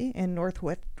 actually, in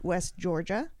Northwest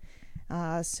Georgia.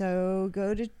 So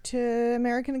go to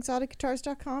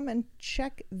AmericanExoticGuitars.com and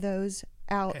check those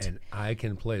out. And I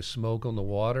can play Smoke on the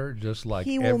Water just like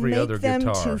He will every make other them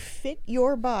guitar. to fit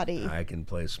your body. I can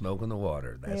play Smoke on the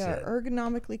Water. That's They are it.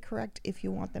 ergonomically correct if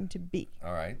you want them to be.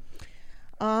 All right.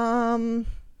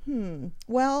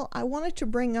 Well, I wanted to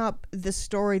bring up the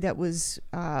story that was,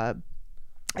 I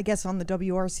guess, on the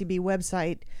WRCB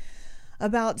website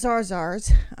about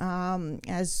Zarzars.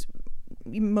 As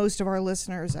most of our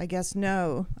listeners, I guess,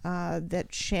 know,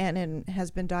 that Shannon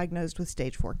has been diagnosed with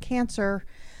stage 4 cancer.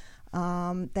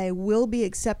 They will be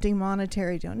accepting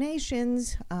monetary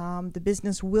donations. The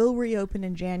business will reopen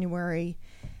in January.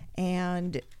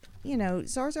 And, you know,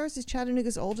 Zarzars is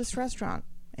Chattanooga's oldest restaurant,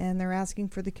 and they're asking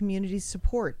for the community's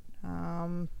support.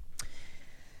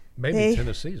 Maybe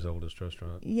Tennessee's oldest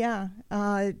restaurant. Yeah,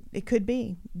 it could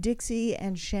be. Dixie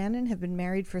and Shannon have been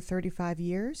married for 35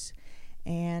 years,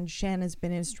 and Shannon's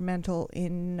been instrumental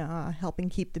in helping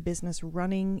keep the business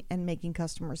running and making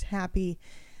customers happy.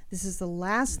 This is the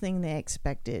last thing they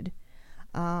expected.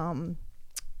 On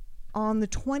the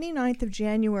 29th of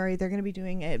January, they're going to be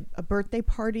doing a birthday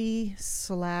party /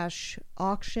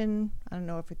 auction. I don't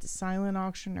know if it's a silent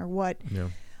auction or what. Yeah.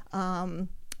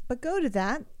 But go to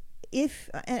that.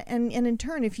 And in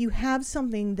turn, if you have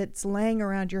something that's laying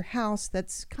around your house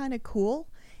that's kind of cool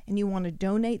and you want to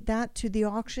donate that to the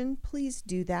auction, please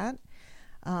do that.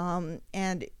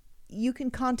 And you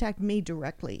can contact me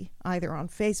directly, either on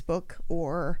Facebook,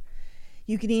 or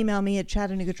you can email me at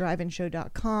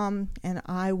ChattanoogaDriveInShow.com, and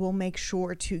I will make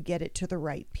sure to get it to the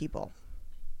right people.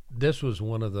 This was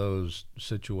one of those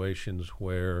situations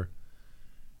where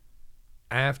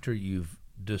after you've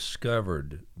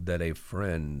discovered that a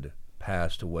friend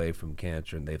passed away from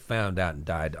cancer and they found out and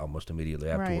died almost immediately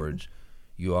afterwards,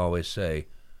 you always say,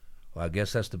 well, I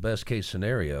guess that's the best case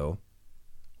scenario.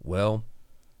 Well,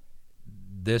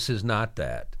 this is not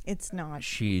that. It's not.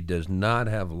 She does not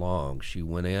have long. She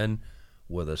went in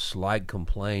with a slight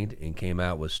complaint and came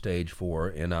out with stage 4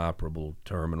 inoperable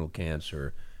terminal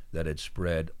cancer that had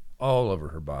spread all over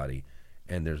her body,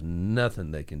 and there's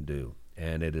nothing they can do.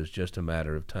 And it is just a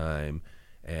matter of time.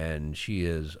 And she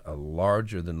is a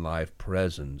larger-than-life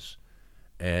presence.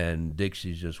 And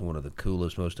Dixie's just one of the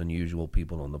coolest, most unusual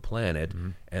people on the planet. Mm-hmm.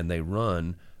 And they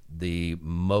run the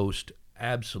most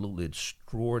absolutely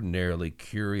extraordinarily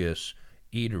curious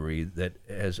eatery that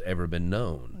has ever been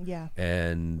known. Yeah.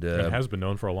 And it has been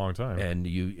known for a long time. And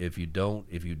if you don't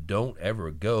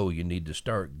ever go, you need to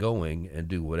start going and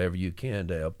do whatever you can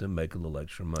to help them make a little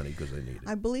extra money because they need it.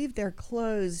 I believe they're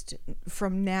closed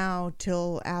from now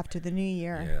till after the new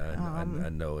year. Yeah, I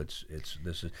know it's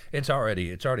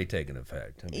already taken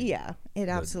effect. I mean, yeah, it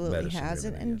absolutely has.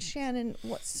 And And Shannon,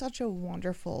 what such a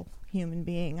wonderful human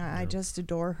being. I just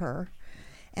adore her.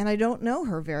 And I don't know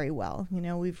her very well. You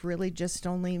know, we've really just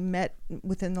only met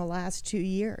within the last 2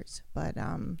 years. But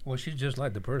well, she's just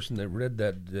like the person that read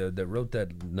that wrote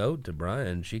that note to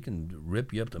Brian. She can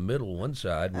rip you up the middle one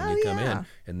side when you come in,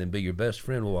 and then be your best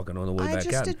friend walking on the way back out.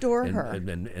 I just adore her.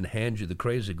 And hand you the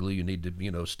crazy glue you need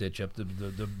to stitch up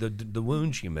the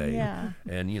wound she made. Yeah.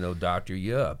 And doctor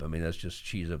you up. I mean, that's just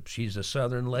she's a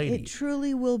Southern lady. It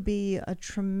truly will be a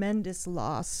tremendous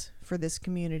loss for this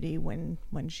community when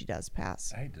she does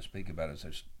pass. I hate to speak about it in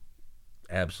such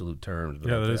absolute terms, but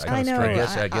yeah, that is I know. strange.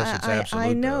 I guess it's absolute.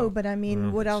 I know, though. but I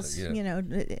mean, what else? Yeah.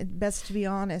 Best to be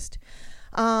honest.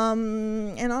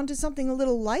 And on to something a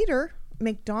little lighter.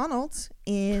 McDonald's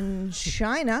in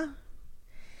China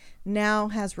now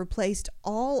has replaced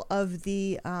all of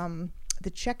the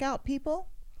checkout people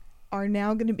are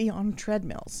now going to be on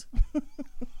treadmills.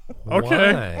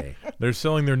 Okay. Why? They're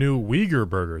selling their new Uyghur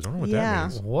burgers. I don't know what that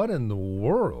means. What in the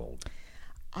world?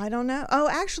 I don't know. Oh,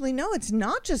 actually, no. It's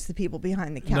not just the people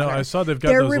behind the counter. No, I saw they've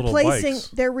got those little bikes.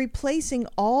 They're replacing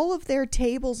all of their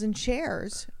tables and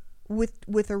chairs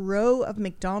with a row of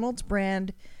McDonald's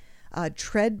brand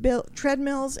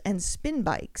treadmills and spin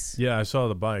bikes. Yeah, I saw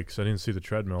the bikes. I didn't see the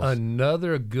treadmills.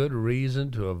 Another good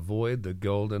reason to avoid the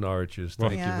Golden Arches.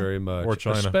 Thank Yeah. you very much. Or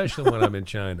China. Especially when I'm in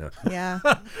China. Yeah.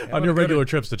 On your regular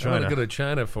trips to I want China. to go to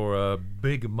China for a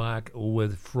Big Mac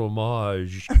with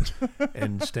fromage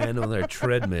and stand on their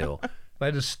treadmill. If I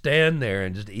just stand there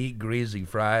and just eat greasy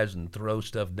fries and throw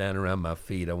stuff down around my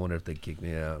feet, I wonder if they'd kick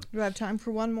me out. Do I have time for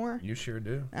one more? You sure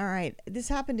do. All right. This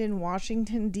happened in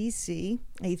Washington, D.C.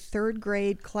 A third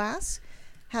grade class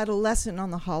had a lesson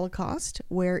on the Holocaust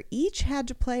where each had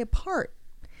to play a part.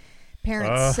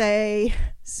 Parents say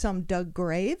some dug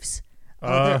graves,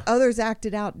 others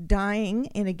acted out dying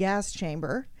in a gas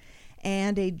chamber,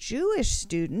 and a Jewish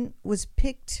student was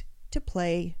picked to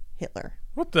play Hitler.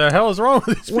 What the hell is wrong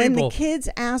with these When people? the kids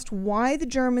asked why the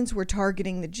Germans were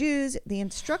targeting the Jews, the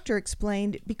instructor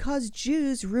explained because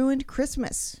Jews ruined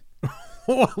Christmas.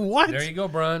 What? There you go,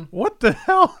 Brian. What the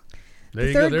hell? There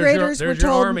you third go. graders There's were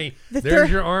your told- army. the There's third-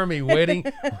 your army waiting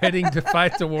to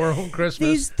fight the war on Christmas.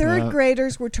 These third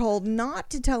graders were told not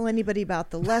to tell anybody about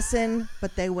the lesson,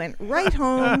 but they went right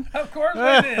home Of course we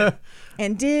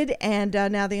did. and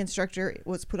now the instructor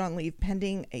was put on leave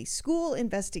pending a school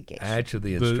investigation.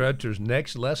 Actually, the instructor's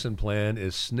next lesson plan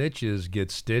is snitches get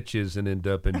stitches and end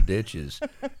up in ditches.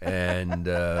 And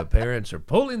parents are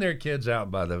pulling their kids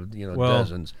out by the Well,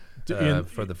 dozens.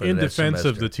 For the in that defense of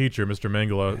semester. the teacher, Mr.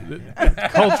 Mengele,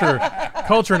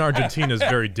 culture in Argentina is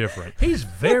very different. He's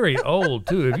very old,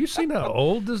 too. Have you seen how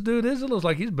old this dude is? It looks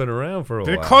like he's been around for a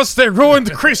while. Because they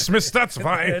ruined Christmas, that's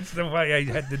why. That's the way I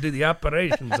had to do the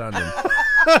operations on them.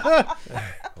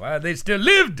 Why, they still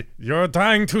lived. You're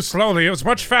dying too slowly. It was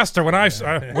much faster when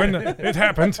when it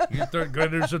happened. You third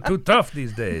graders are too tough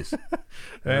these days.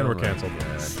 And we're my canceled.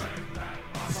 God.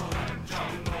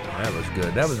 That was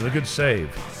good. That was a good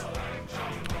save.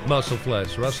 Muscle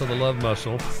Flex, Russell the Love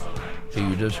Muscle, who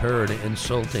you just heard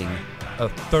insulting a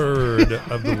third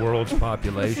of the world's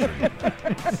population.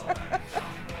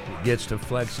 Gets to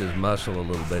flex his muscle a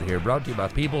little bit here. Brought to you by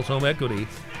People's Home Equity.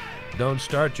 Don't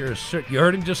start your search. You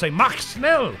heard him just say, Mach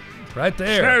schnell, right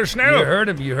there. Schnell.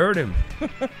 You heard him.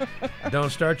 Don't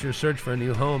start your search for a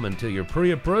new home until you're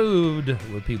pre-approved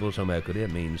with People's Home Equity.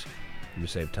 It means you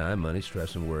save time, money,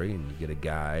 stress, and worry, and you get a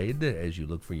guide as you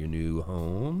look for your new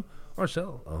home or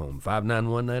sell a home.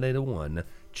 591-9801,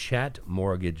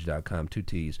 chatmortgage.com, 2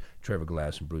 T's. Trevor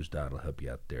Glass and Bruce Dodd will help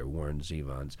you out there. Warren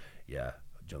Zevons,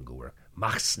 jungle work.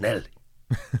 Mach schnell.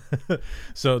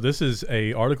 So this is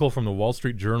a article from the Wall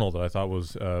Street Journal that I thought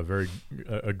was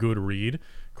a good read,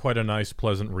 quite a nice,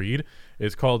 pleasant read.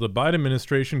 It's called "The Biden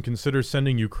Administration Considers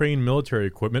Sending Ukraine Military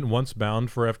Equipment Once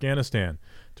Bound for Afghanistan."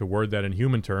 To word that in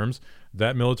human terms,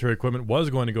 that military equipment was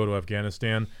going to go to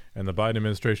Afghanistan, and the Biden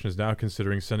administration is now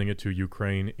considering sending it to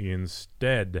Ukraine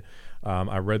instead.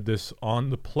 I read this on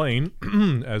the plane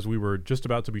as we were just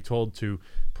about to be told to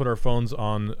put our phones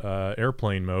on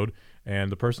airplane mode, and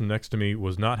the person next to me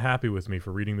was not happy with me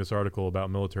for reading this article about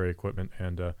military equipment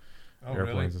and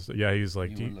airplanes. And stuff. Yeah, he's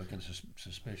like, You were looking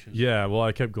suspicious. yeah, well,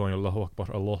 I kept going, Allahu Akbar,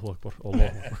 Allahu Akbar, Allahu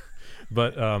Akbar.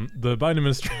 But the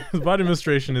Biden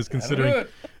administration is considering,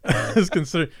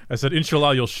 I said,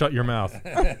 Inshallah, you'll shut your mouth.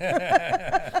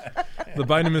 The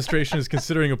Biden administration is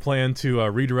considering a plan to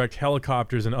redirect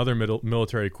helicopters and other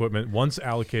military equipment once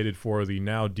allocated for the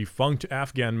now defunct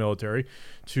Afghan military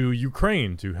to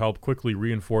Ukraine to help quickly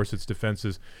reinforce its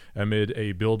defenses amid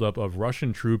a buildup of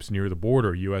Russian troops near the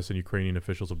border, U.S. and Ukrainian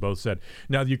officials have both said.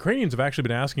 Now, the Ukrainians have actually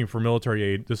been asking for military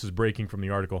aid. This is breaking from the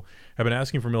article. Have been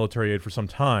asking for military aid for some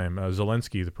time.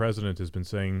 Zelensky, the president, has been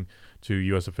saying to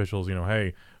U.S. officials,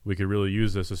 hey, we could really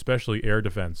use this, especially air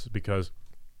defense, because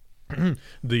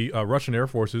the Russian Air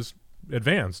Force is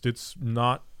advanced. It's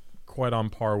not quite on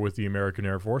par with the American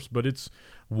Air Force, but it's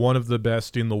one of the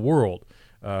best in the world.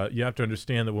 You have to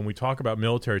understand that when we talk about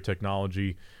military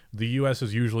technology, the U.S.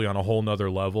 is usually on a whole nother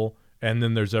level, and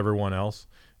then there's everyone else,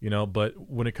 But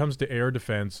when it comes to air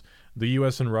defense, the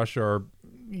U.S. and Russia are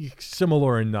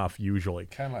similar enough usually.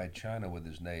 Kind of like China with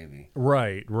his Navy.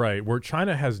 Right. Where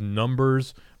China has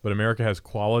numbers, but America has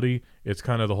quality. It's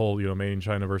kind of the whole, made in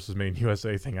China versus made in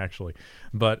USA thing, actually.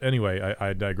 But anyway,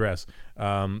 I digress.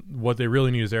 What they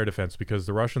really need is air defense, because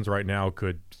the Russians right now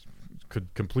could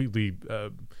completely,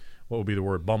 what would be the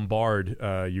word, bombard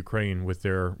Ukraine with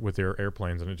their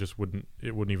airplanes, and it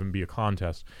wouldn't even be a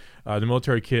contest. The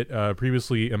military kit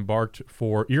previously earmarked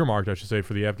for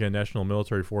the Afghan National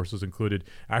Military Forces included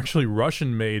actually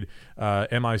Russian-made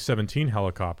Mi-17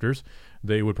 helicopters.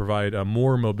 They would provide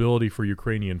more mobility for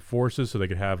Ukrainian forces, so they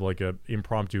could have like a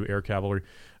impromptu air cavalry,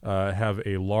 have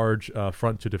a large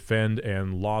front to defend,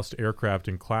 and lost aircraft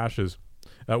in clashes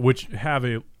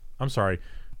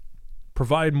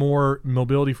provide more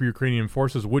mobility for Ukrainian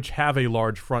forces, which have a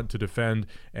large front to defend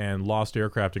and lost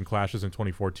aircraft in clashes in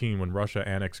 2014 when Russia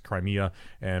annexed Crimea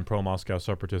and pro-Moscow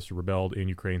separatists rebelled in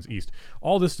Ukraine's east.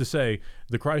 All this to say,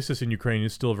 the crisis in Ukraine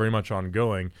is still very much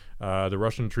ongoing. The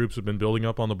Russian troops have been building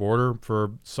up on the border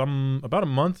for about a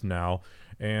month now,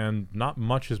 and not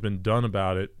much has been done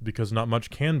about it because not much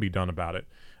can be done about it.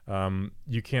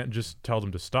 You can't just tell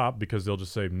them to stop because they'll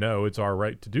just say, no, it's our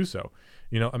right to do so.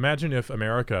 Imagine if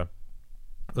America...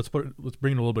 Let's bring it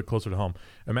a little bit closer to home.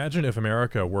 Imagine if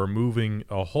America were moving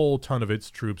a whole ton of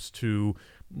its troops to,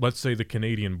 let's say, the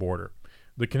Canadian border.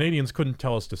 The Canadians couldn't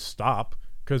tell us to stop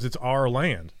because it's our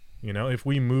land. If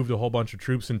we moved a whole bunch of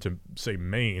troops into, say,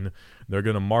 Maine, they're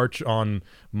going to march on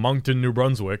Moncton, New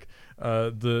Brunswick.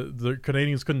 The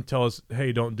Canadians couldn't tell us,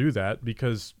 hey, don't do that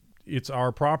because it's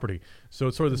our property. So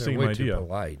it's sort of the same idea. Too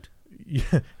polite.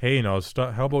 Yeah, hey, no,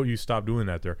 stop, how about you stop doing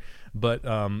that there? But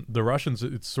the Russians,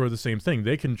 it's sort of the same thing.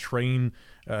 They can train,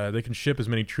 they can ship as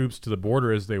many troops to the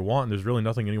border as they want, and there's really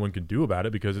nothing anyone can do about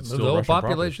it because it's still Russian property. The whole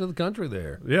population of the country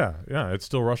there. Yeah, it's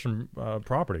still Russian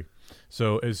property.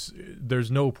 So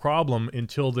there's no problem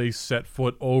until they set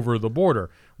foot over the border.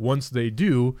 Once they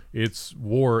do, it's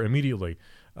war immediately.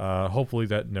 Hopefully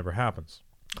that never happens.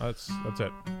 That's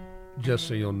it. Just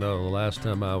so you'll know, the last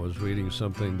time I was reading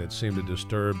something that seemed to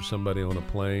disturb somebody on a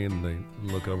plane, and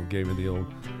they look over, gave me the old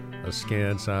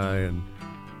askance eye and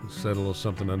said a little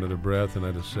something under their breath, and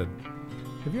I just said,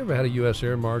 have you ever had a U.S.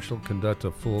 Air Marshal conduct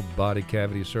a full body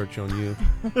cavity search on you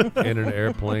in an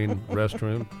airplane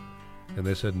restroom? And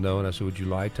they said no, and I said, would you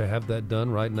like to have that done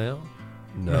right now?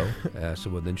 No. I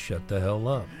said, well, then shut the hell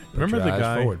up. Remember your the eyes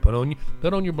guy? Forward.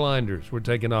 Put on your blinders. We're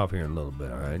taking off here in a little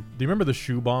bit, all right? Do you remember the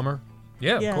shoe bomber?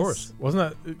 Yeah, Yes. of course.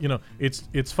 Wasn't that,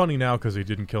 it's funny now because he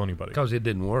didn't kill anybody. Because it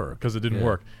didn't work. Because it didn't Yeah.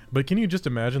 work. But can you just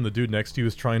imagine the dude next to you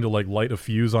is trying to light a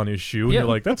fuse on his shoe? And Yeah. you're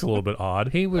like, that's a little bit odd.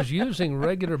 He was using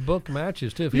regular book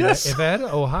matches, too. If Yes. if I had an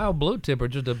Ohio Blue Tip or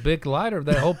just a big lighter,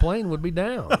 that whole plane would be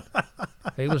down.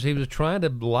 He was trying to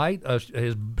light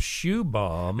his shoe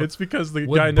bomb. It's because the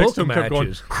with guy next book to him kept going,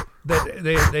 matches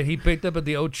that he picked up at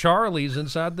the O'Charlie's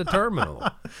inside the terminal.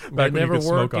 They when you never could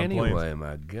smoke work on anyway. planes.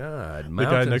 My God. the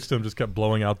guy next to him just kept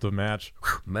blowing out the match.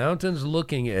 Mountains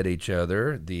looking at each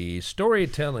other. The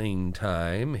storytelling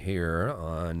time here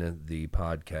on the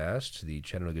podcast, the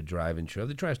Chattanooga Drive-In Show,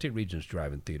 the Tri-State Region's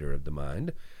Drive-In Theater of the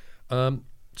Mind.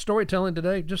 Storytelling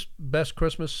today, just best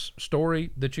Christmas story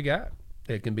that you got.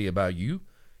 It can be about you.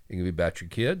 It can be about your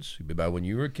kids. It can be about when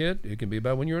you were a kid. It can be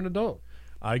about when you're an adult.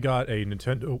 I got a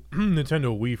Nintendo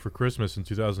Wii for Christmas in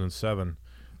 2007,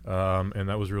 and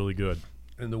that was really good.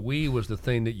 And the Wii was the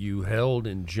thing that you held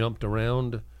and jumped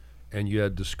around, and you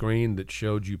had the screen that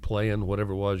showed you playing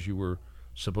whatever it was you were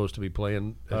supposed to be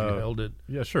playing as you held it.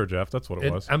 Yeah, sure, Jeff. That's what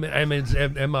it was. I mean,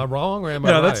 am I wrong or am I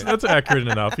Yeah, right? that's accurate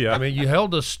enough. Yeah. I mean, you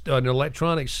held an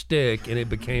electronic stick and it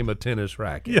became a tennis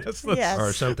racket. yes. Yes.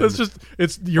 Or something. That's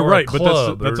just you're Or a right, but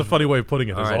club that's a or- funny way of putting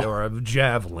it. All is right, all. or a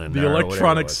javelin. The or whatever it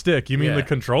electronic was. stick. You mean Yeah. the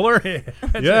controller?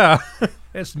 Yeah.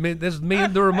 That's me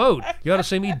and the remote. You ought to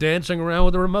see me dancing around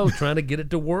with the remote trying to get it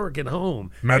to work at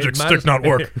home. Magic It might stick as- not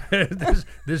work.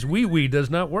 this wee does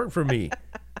not work for me.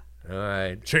 All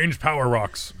right. Change power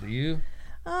rocks. Do you?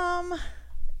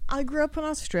 I grew up in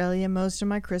Australia. Most of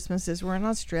my Christmases were in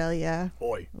Australia.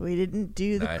 Boy. We didn't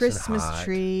do the Nice and Christmas hot.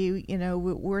 tree.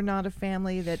 We're not a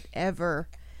family that ever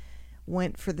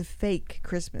went for the fake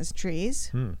Christmas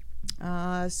trees.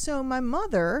 So my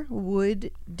mother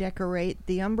would decorate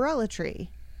the umbrella tree,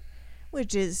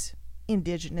 which is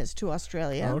indigenous to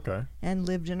Australia, Oh, okay. and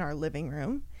lived in our living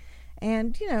room.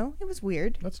 And it was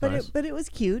weird. That's but nice. But it was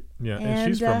cute. Yeah, and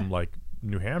she's from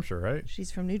New Hampshire, right?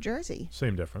 she's from New Jersey.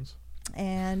 Same difference.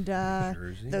 And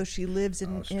Jersey, though she lives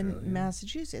in Australia.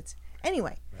 Massachusetts.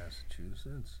 Anyway,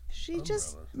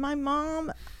 Massachusetts. my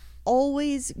mom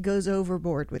always goes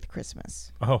overboard with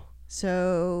Christmas. Oh,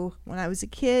 So when I was a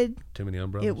kid, Too many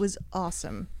umbrellas. it was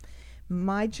awesome.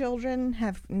 My children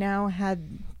have now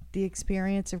had the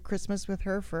experience of Christmas with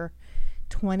her for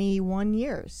 21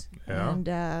 years. Yeah. And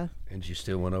And she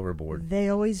still went overboard. they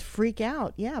always freak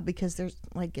out. Yeah, because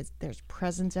there's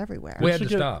presents everywhere. We had she to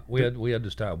get- stop. We had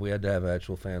to stop. We had to have an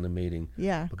actual family meeting.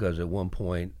 Yeah. Because at one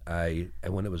point,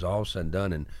 when it was all said and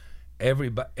done, and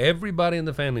everybody in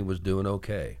the family was doing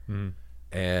okay,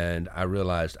 and I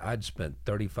realized I'd spent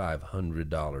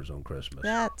 $3,500 on Christmas.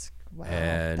 Wow.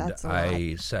 And That's a lot.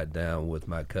 I sat down with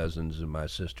my cousins and my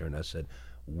sister, and I said,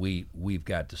 "We've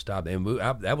got to stop." And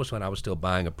that was when I was still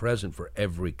buying a present for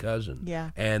every cousin,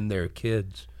 Yeah. and their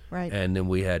kids, Right. And then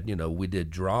we had, we did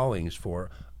drawings for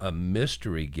a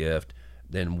mystery gift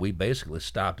then we basically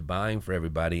stopped buying for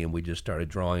everybody, and we just started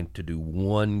drawing to do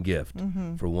one gift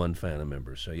for one family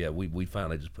member. So yeah, we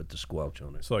finally just put the squelch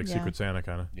on it. It's like Yeah. Secret Santa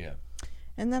kind of. Yeah,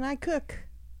 And then I cook.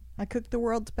 I cook the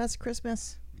world's best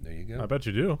Christmas. there you I go. bet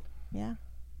you do. Yeah.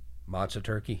 Matzah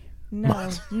turkey. No,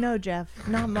 no, Jeff,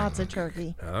 not matzah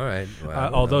turkey. All right. Well, I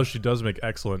don't Although know. she does make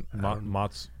excellent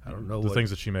mozz. I don't know the what things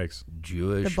that she makes.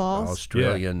 Jewish, The balls?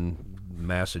 Australian,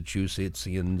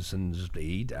 Massachusettsians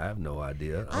eat. I have no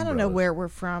idea. I don't know where we're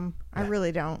from. I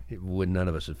really don't. None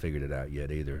of us have figured it out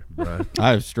yet either. Brian?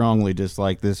 I've strongly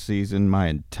disliked this season my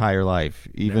entire life.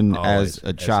 Even Always, as a as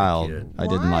a child, kid. I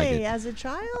didn't like it. As a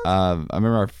child? I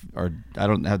remember our I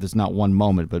don't have this not one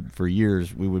moment, but for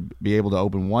years we would be able to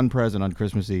open one present on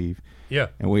Christmas Eve, Yeah.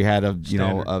 and we had a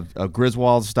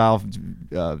Griswold style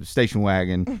station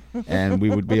wagon, and we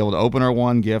would be able to open our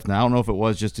one gift. And I don't know if it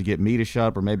was just to get me to shut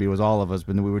up, or maybe it was all of us,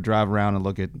 but then we would drive around and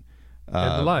look at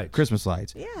the lights. Christmas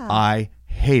lights. Yeah. I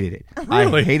hated it.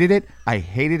 Really? I hated it. I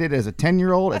hated it as a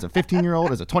 10-year-old, as a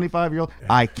 15-year-old, as a 25-year-old.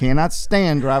 I cannot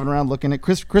stand driving around looking at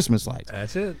Christmas lights.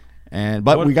 That's it.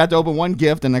 But we got to open one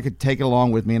gift, and I could take it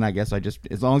along with me. And I guess I just,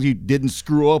 as long as you didn't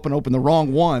screw up and open the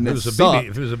wrong one, If it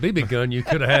was a BB gun, you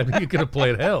could have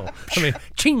played hell. I mean,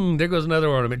 ching, there goes another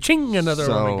ornament. Ching, another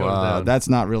ornament goes down. That's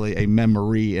not really a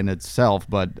memory in itself.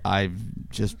 But I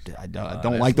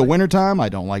don't like the wintertime. I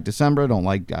don't like December.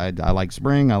 I like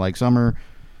spring. I like summer.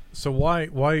 So why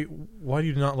do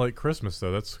you not like Christmas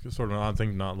though? That's sort of an odd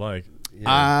thing to not like.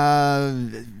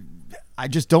 I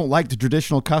just don't like the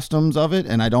traditional customs of it,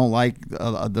 and I don't like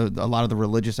a lot of the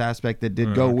religious aspect that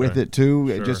did go with it too.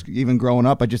 Sure. Just even growing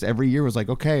up, I just every year was like,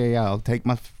 okay, yeah, I'll take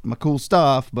my cool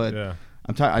stuff, but Yeah.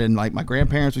 I'm tired. I didn't like my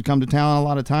grandparents would come to town a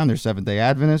lot of time. They're Seventh-day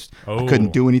Adventists. I Oh.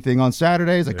 couldn't do anything on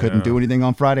Saturdays. I couldn't Yeah. do anything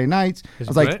on Friday nights. I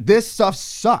was like, grand- this stuff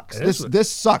sucks.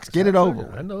 This sucks. Get it over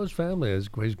with. I know his family. His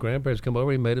grandparents come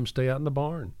over. He made him stay out in the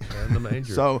barn, in the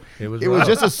manger. So it was rough. rough.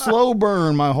 Just a slow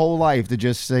burn my whole life to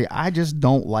just say I just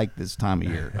don't like this time of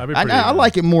year. I'd be I pretty-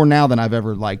 like it more now than I've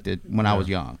ever liked it when I was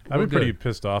young. I'd be Well, pretty good.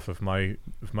 pissed off if my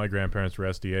grandparents were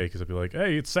SDA because I'd be like,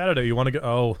 hey, it's Saturday. You want to go?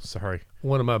 Oh, sorry.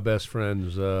 One of my best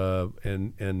friends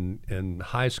in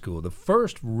high school, the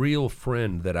first real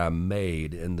friend that I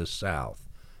made in the South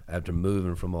after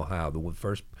moving from Ohio, the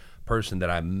first person that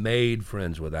I made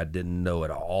friends with, I didn't know at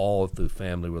all through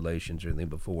family relations or anything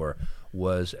before,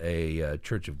 was a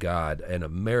Church of God, an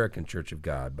American Church of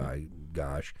God, by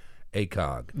gosh,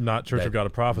 ACOG. Not Church of God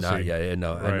of Prophecy.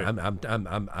 No.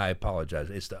 Right. I apologize.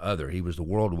 It's the other. He was the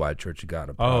Worldwide Church of God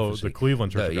of Oh, Prophecy. the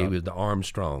Cleveland Church of He God. was the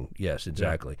Armstrong. Yes,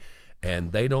 exactly.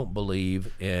 And they don't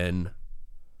believe in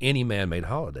any man-made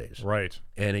holidays. Right.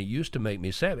 And it used to make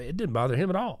me sad. It didn't bother him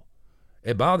at all.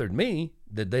 It bothered me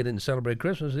that they didn't celebrate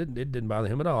Christmas. It didn't bother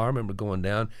him at all. I remember going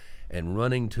down and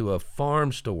running to a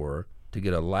farm store to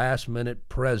get a last-minute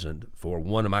present for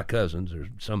one of my cousins or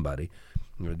somebody,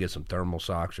 get some thermal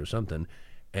socks or something,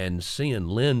 and seeing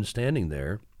Lynn standing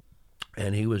there,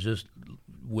 and he was just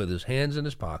with his hands in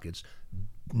his pockets,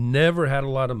 never had a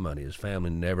lot of money. His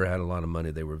family never had a lot of money.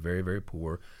 They were very, very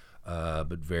poor,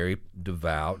 but very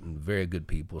devout and very good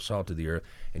people, salt of the earth.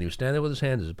 And he was standing there with his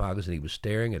hands in his pockets, and he was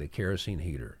staring at a kerosene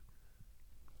heater.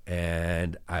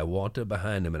 And I walked up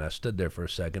behind him, and I stood there for a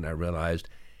second. I realized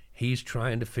he's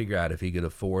trying to figure out if he could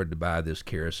afford to buy this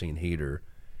kerosene heater.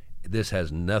 This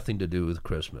has nothing to do with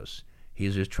Christmas.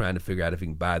 He's just trying to figure out if he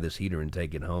can buy this heater and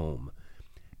take it home.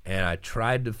 And I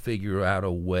tried to figure out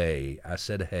a way. I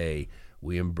said, hey,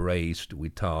 we embraced, we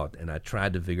talked, and I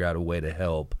tried to figure out a way to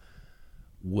help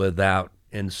without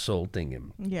insulting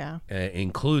him. Yeah.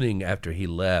 Including after he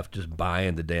left, just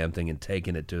buying the damn thing and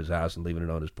taking it to his house and leaving it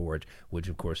on his porch, which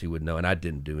of course he would know. And I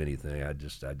didn't do anything. I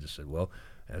just said, well,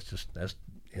 that's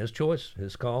his choice,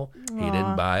 his call. He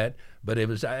didn't buy it, but it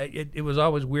was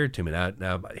always weird to me.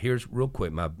 Now here's real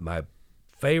quick my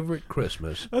favorite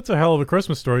Christmas. That's a hell of a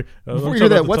Christmas story. Before you do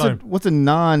that, what's a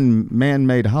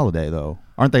non-man-made holiday though?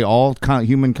 Aren't they all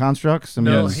human constructs? I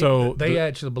mean, Yeah, so they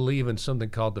actually believe in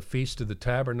something called the Feast of the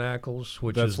Tabernacles,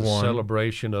 which That's is the one.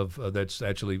 celebration of that's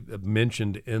actually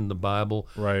mentioned in the Bible.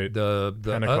 Right. The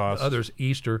Pentecost. others,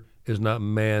 Easter is not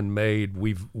man-made.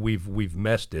 We've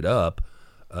messed it up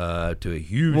to a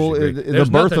huge degree. the There's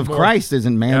birth nothing of more- Christ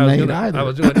isn't man-made either. I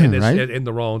was doing it right? in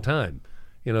the wrong time.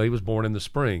 You know, he was born in the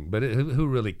spring, but who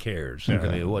really cares? I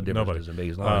mean, what difference Nobody. does it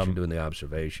make as long as you're doing the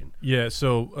observation? Yeah,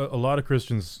 so a lot of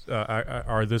Christians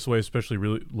are this way, especially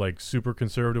really like super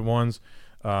conservative ones,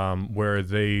 where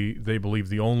they believe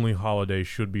the only holiday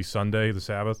should be Sunday, the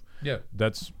Sabbath. Yeah.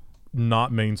 That's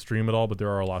not mainstream at all, but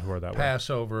there are a lot who are that way.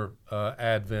 Passover,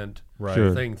 Advent, Right.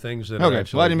 Sure. things that are Okay,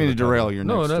 actually. well, I didn't mean to derail your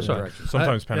No, next that's all right. direction.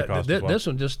 Sometimes Pentecost as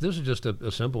well. This is just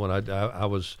a simple one. I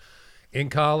was in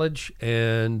college,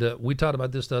 and we talked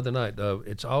about this the other night.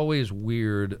 It's always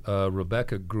weird.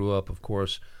 Rebecca grew up, of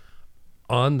course,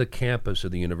 on the campus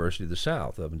of the University of the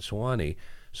South up in Sewanee,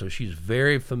 so she's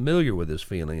very familiar with this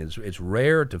feeling. It's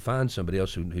rare to find somebody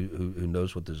else who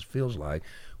knows what this feels like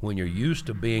when you're used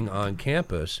to being on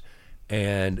campus,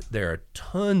 and there are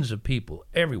tons of people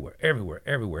everywhere.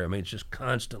 I mean, it's just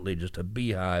constantly just a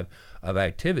beehive of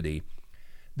activity.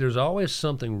 There's always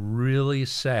something really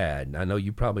sad. I know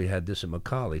you probably had this at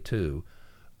Macaulay too,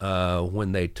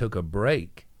 when they took a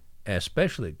break,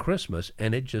 especially at Christmas,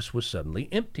 and it just was suddenly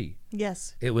empty.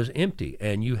 Yes. It was empty,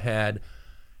 and you had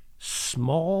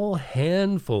small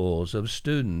handfuls of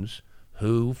students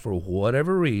who, for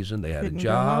whatever reason, they had Couldn't a go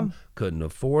job, home. couldn't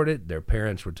afford it, their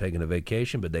parents were taking a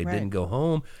vacation, but they Right. didn't go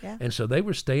home, Yeah. and so they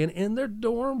were staying in their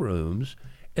dorm rooms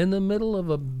in the middle of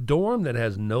a dorm that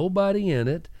has nobody in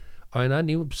it. And I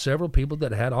knew several people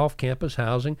that had off-campus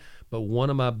housing, but one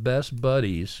of my best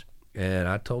buddies, and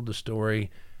I told the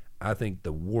story, I think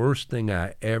the worst thing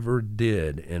I ever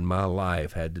did in my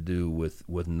life had to do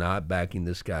with not backing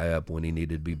this guy up when he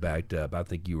needed to be backed up. I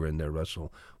think you were in there,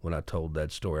 Russell, when I told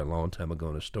that story a long time ago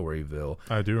in Storyville.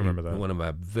 I do remember that. One of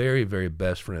my very, very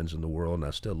best friends in the world, and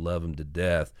I still love him to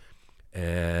death.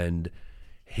 And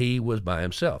he was by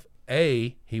himself.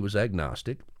 A, he was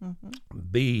agnostic.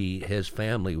 B, his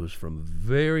family was from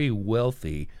very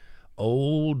wealthy,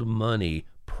 old money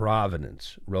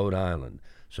Providence, Rhode Island.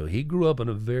 So he grew up in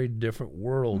a very different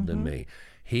world than me.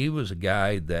 He was a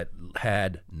guy that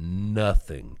had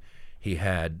nothing.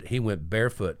 He went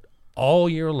barefoot all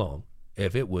year long.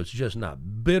 If it was just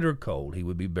not bitter cold, he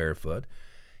would be barefoot.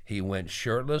 He went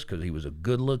shirtless because he was a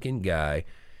good-looking guy.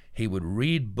 He would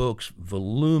read books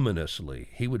voluminously.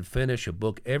 He would finish a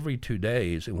book every 2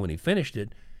 days, and when he finished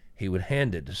it, he would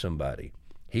hand it to somebody.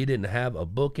 He didn't have a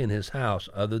book in his house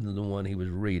other than the one he was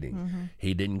reading.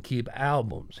 He didn't keep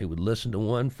albums. He would listen to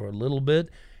one for a little bit,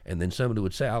 and then somebody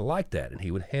would say, I like that, and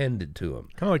he would hand it to him.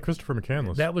 Kind of like Christopher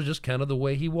McCandless. That was just kind of the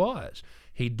way he was.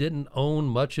 He didn't own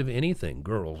much of anything.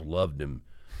 Girls loved him.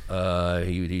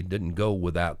 He didn't go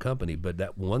without company. But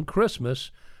that one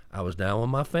Christmas, I was down with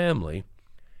my family,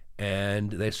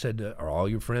 and they said, are all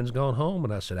your friends gone home?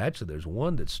 And I said, actually, there's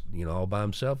one that's all by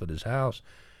himself at his house.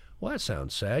 Well, that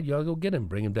sounds sad. You ought to go get him,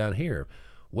 bring him down here.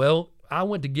 Well, I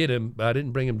went to get him, but I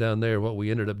didn't bring him down there. What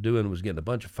we ended up doing was getting a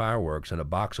bunch of fireworks and a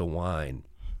box of wine.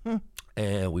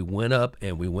 And we went up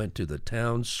and we went to the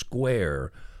town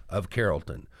square of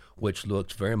Carrollton, which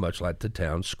looks very much like the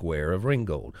town square of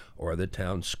Ringgold or the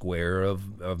town square of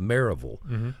Maryville.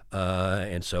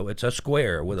 And so it's a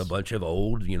square with a bunch of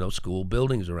old, school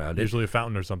buildings around it. Usually a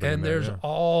fountain or something. And in there, there's yeah.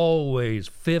 always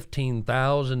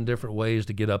 15,000 different ways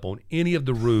to get up on any of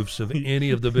the roofs of any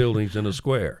of the buildings in a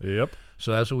square. Yep.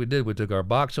 So that's what we did. We took our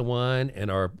box of wine and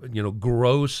our,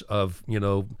 gross of,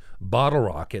 bottle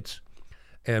rockets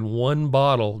and one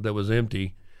bottle that was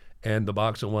empty and the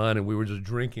box of wine, and we were just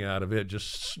drinking out of it,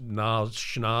 just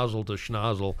schnozzle to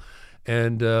schnozzle.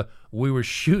 And we were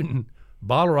shooting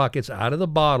bottle rockets out of the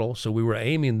bottle, so we were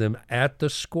aiming them at the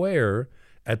square,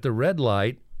 at the red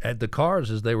light, at the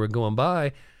cars as they were going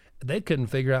by. They couldn't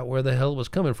figure out where the hell it was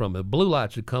coming from. The blue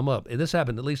lights would come up. And this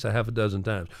happened at least a half a dozen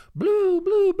times. Blue,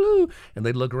 blue, blue. And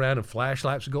they'd look around and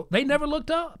flashlights would go. They never looked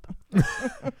up.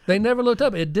 They never looked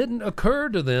up. It didn't occur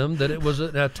to them that it was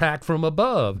an attack from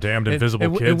above. Damned invisible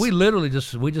and kids. we literally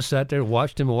just sat there and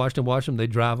watched them.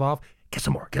 They'd drive off. Get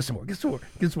some more.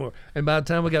 And by the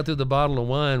time we got through the bottle of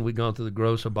wine, we'd gone through the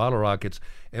gross of bottle rockets,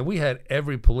 and we had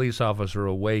every police officer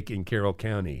awake in Carroll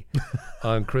County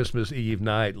on Christmas Eve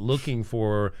night looking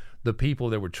for the people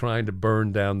that were trying to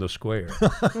burn down the square.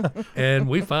 And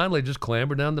we finally just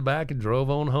clambered down the back and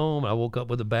drove on home. I woke up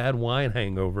with a bad wine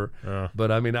hangover. But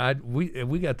I mean,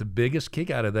 we got the biggest kick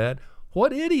out of that.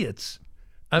 What idiots.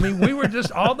 I mean, we were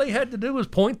just, all they had to do was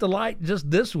point the light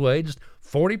just this way, just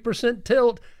 40%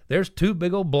 tilt. There's two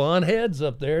big old blonde heads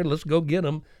up there. Let's go get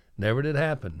them. Never did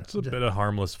happen. It's a bit of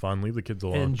harmless fun. Leave the kids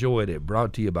alone. Enjoyed it.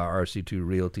 Brought to you by RC2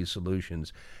 Realty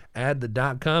Solutions. Add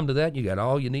the .com to that. You got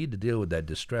all you need to deal with that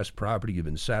distressed property you've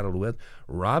been saddled with.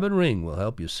 Robin Ring will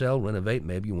help you sell, renovate.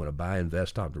 Maybe you want to buy,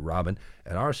 invest. Talk to Robin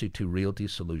at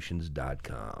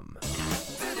RC2RealtySolutions.com.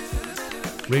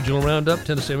 Regional Roundup,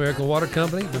 Tennessee American Water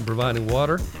Company, been providing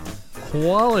water,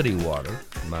 quality water,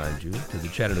 mind you, to the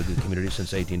Chattanooga community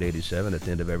since 1887. At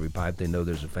the end of every pipe, they know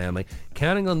there's a family.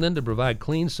 Counting on them to provide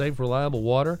clean, safe, reliable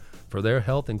water for their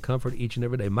health and comfort each and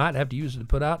every day. Might have to use it to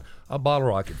put out a bottle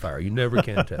rocket fire. You never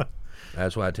can tell.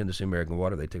 That's why at Tennessee American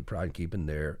Water, they take pride in keeping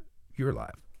your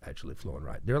life actually flowing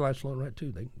right. Their life's flowing right,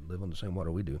 too. They live on the same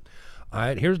water we do. All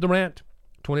right, here's the rant.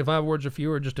 25 words or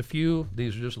fewer, just a few.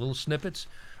 These are just little snippets.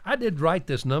 I did write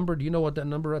this number. Do you know what that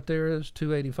number right there is?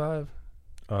 285.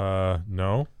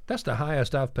 No. That's the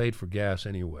highest I've paid for gas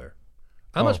anywhere.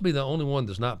 I must be the only one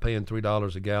that's not paying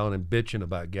 $3 a gallon and bitching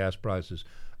about gas prices.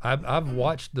 I've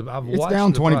watched the It's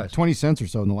down the 20 price. cents or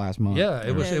so in the last month. Yeah,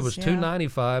 it was yeah.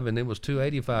 $2.95 and it was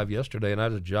 $2.85 yesterday, and I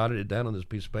just jotted it down on this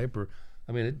piece of paper.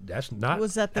 I mean, that's not.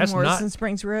 Was that the that's Morrison not,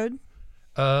 Springs Road?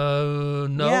 No.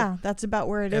 Yeah, that's about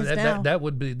where it is now. That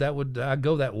would I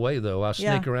go that way though. I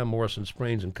sneak around Morrison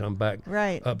Springs and come back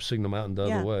Right. up Signal Mountain the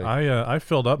other way. I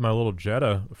filled up my little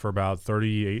Jetta for about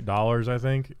 $38, I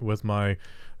think, with my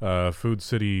Food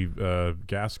City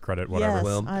gas credit, whatever. Yes,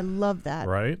 Well, I love that.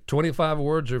 Right? 25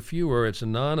 words or fewer. It's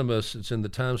anonymous. It's in the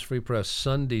Times Free Press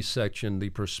Sunday section, the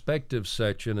perspective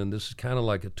section, and this is kind of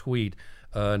like a tweet.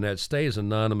 And that stays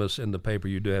anonymous in the paper.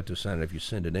 You do have to sign it if you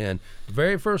send it in. The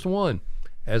very first one.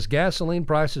 As gasoline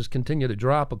prices continue to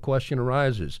drop, a question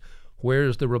arises.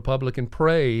 Where's the Republican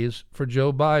praise for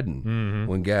Joe Biden?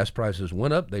 When gas prices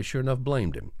went up, they sure enough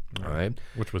blamed him. All right.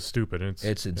 Which was stupid.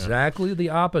 It's exactly the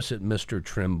opposite, Mr.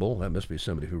 Trimble. That must be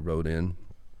somebody who wrote in.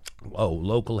 Oh,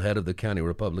 local head of the county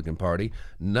Republican Party.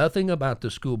 Nothing about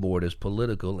the school board is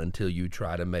political until you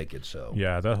try to make it so.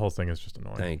 Yeah, that whole thing is just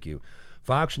annoying. Thank you.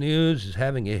 Fox News is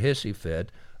having a hissy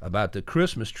fit about the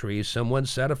Christmas tree. Someone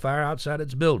set a fire outside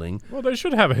its building, Well, they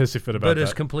should have a hissy fit about but that.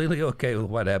 is completely okay with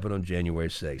what happened on January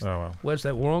 6th. Oh, well. What's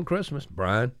that war on Christmas,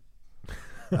 Brian?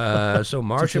 So It's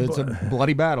Marsha, a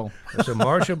bloody battle. so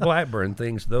Marsha Blackburn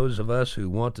thinks those of us who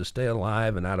want to stay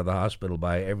alive and out of the hospital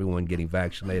by everyone getting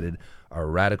vaccinated are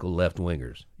radical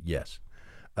left-wingers. Yes.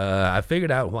 I figured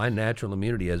out why natural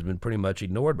immunity has been pretty much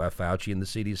ignored by Fauci and the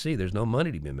CDC. There's no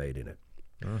money to be made in it.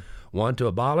 Want to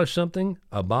abolish something?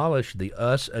 Abolish the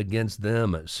us against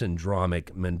them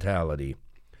syndromic mentality.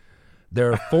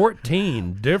 There are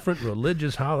 14 different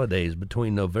religious holidays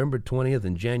between November 20th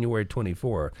and January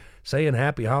 24th. Saying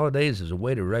happy holidays is a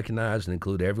way to recognize and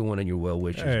include everyone in your well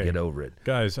wishes. Hey. Get over it.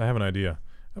 Guys, I have an idea.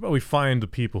 How about we find the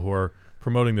people who are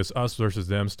promoting this us versus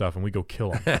them stuff and we go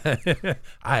kill them?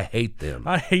 I hate them.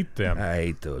 I hate them. I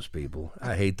hate those people.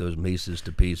 I hate those Mises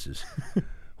to pieces.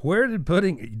 Where did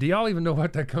pudding? Do y'all even know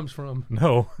what that comes from?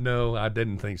 No. No, I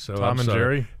didn't think so. Tom I'm and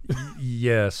sorry. Jerry?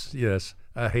 Yes.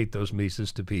 I hate those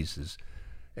Mises to pieces.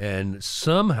 And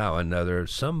somehow or another,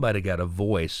 somebody got a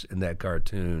voice in that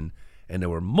cartoon, and there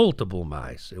were multiple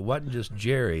mice. It wasn't just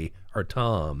Jerry or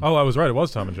Tom. Oh, I was right. It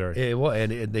was Tom and Jerry. It was,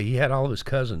 and he had all of his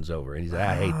cousins over, and he said,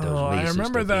 "I hate those Oh, I Mises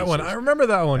remember to that one. pieces." I remember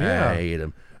that one, I yeah. hate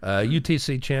him.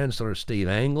 UTC Chancellor Steve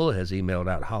Angle has emailed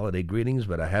out holiday greetings,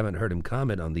 but I haven't heard him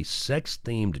comment on the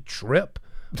sex-themed trip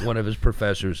one of his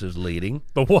professors is leading.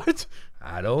 The what?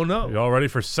 I don't know. You all ready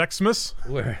for Sexmas?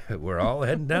 We're all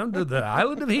heading down to the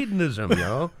island of hedonism,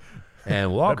 y'all.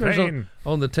 And walkers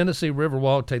on the Tennessee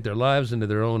Riverwalk take their lives into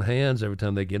their own hands every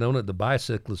time they get on it. The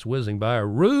bicyclists whizzing by are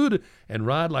rude and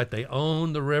ride like they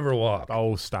own the Riverwalk.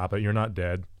 Oh, stop it. You're not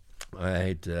dead. All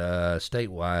right,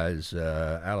 state-wise,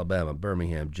 Alabama,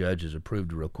 Birmingham judges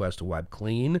approved a request to wipe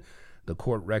clean the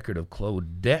court record of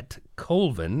Claudette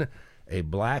Colvin, a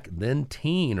black then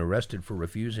teen arrested for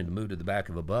refusing to move to the back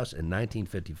of a bus in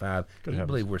 1955. Can you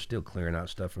believe we're still clearing out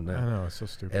stuff from that? I know, it's so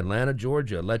stupid. Atlanta,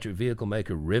 Georgia, electric vehicle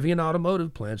maker Rivian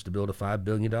Automotive plans to build a $5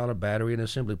 billion battery and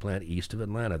assembly plant east of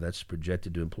Atlanta. That's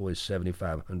projected to employ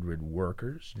 7,500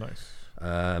 workers. Nice.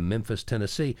 Memphis,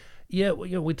 Tennessee. Yeah,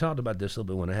 well, we talked about this a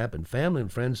little bit when it happened. Family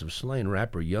and friends have slain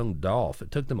rapper Young Dolph.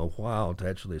 It took them a while to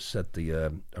actually set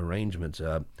the arrangements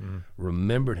up.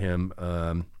 Remembered him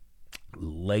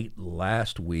late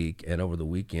last week and over the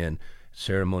weekend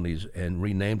ceremonies, and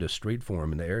renamed a street for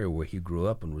him in the area where he grew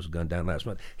up and was gunned down last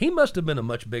month. He must have been a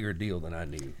much bigger deal than I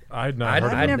knew. I'd not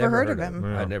heard of I've him. never heard of him.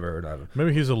 I'd never heard of him.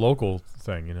 Maybe he's a local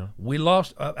thing, you know? We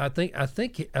lost. I think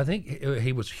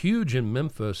he was huge in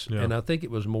Memphis, Yeah. and I think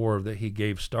it was more that he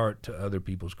gave start to other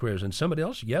people's careers. And somebody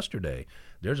else yesterday,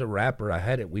 there's a rapper. I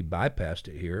had it. We bypassed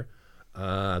it here.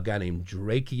 A guy named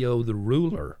Drakeo the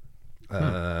Ruler.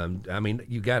 I mean,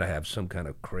 you got to have some kind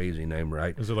of crazy name,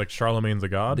 right? Is it like Charlemagne the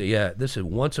God? Yeah, this is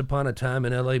Once Upon a Time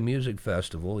in L.A. Music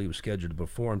Festival. He was scheduled to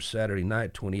perform Saturday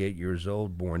night, 28 years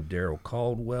old, born Daryl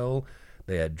Caldwell.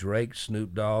 They had Drake,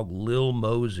 Snoop Dogg, Lil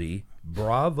Mosey,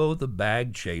 Bravo the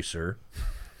Bag Chaser,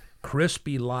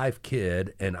 Crispy Life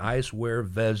Kid, and Icewear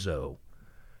Vezo.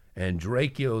 And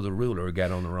Drakeo the Ruler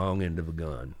got on the wrong end of a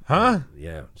gun. Huh?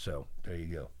 Yeah, so there you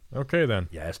go. Okay, then.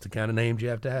 Yeah, that's the kind of names you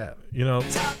have to have. You know,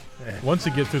 once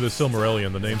you get through the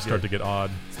Silmarillion, the names start to get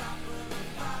odd.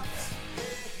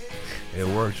 It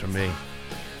works for me.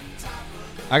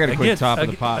 I got a quick top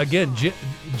of the pops. Again,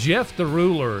 Jeff the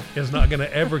Ruler is not going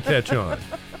to ever catch on.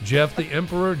 Jeff the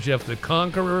Emperor, Jeff the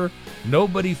Conqueror,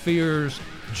 nobody fears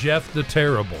Jeff the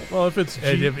Terrible. Well, if it's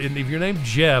And if you're named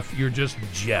Jeff, you're just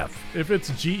Jeff. if it's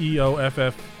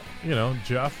GEOFF,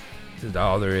 Jeff. That's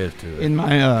all there is to it. In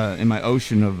my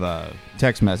ocean of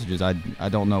text messages, I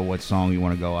don't know what song you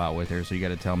want to go out with here, so you got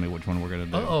to tell me which one we're gonna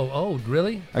do. Oh,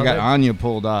 really? I got Anya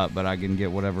pulled up, but I can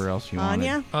get whatever else you want.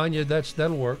 Anya?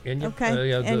 That'll work. Anya. Okay,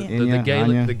 Yeah, Anya.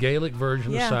 Anya. the Gaelic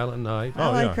version Yeah. of Silent Night.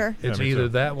 I like her. Yeah, It's me either too.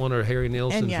 that one or Harry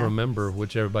Nilsson's Enya. Remember,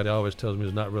 which everybody always tells me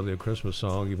is not really a Christmas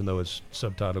song, even though it's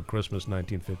subtitled Christmas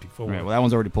 1954. All right, well, that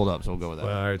one's already pulled up, so we'll go with that.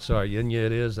 Well, all right, sorry. Enya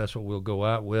it is. That's what we'll go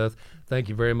out with. Thank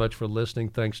you very much for listening.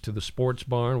 Thanks to the Sports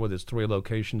Barn with its 3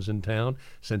 locations in town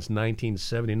since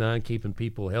 1979, keeping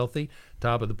people healthy.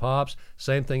 Top of the Pops.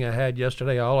 Same thing I had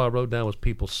yesterday. All I wrote down was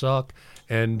people suck.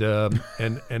 And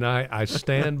I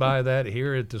stand by that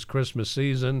here at this Christmas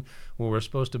season when we're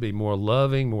supposed to be more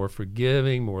loving, more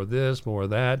forgiving, more this, more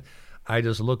that. I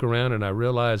just look around and I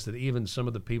realize that even some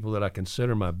of the people that I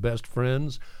consider my best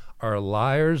friends are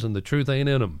liars and the truth ain't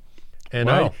in them. And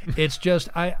Wow. it's just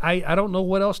I don't know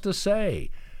what else to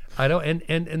say. I don't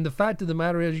and the fact of the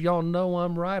matter is, y'all know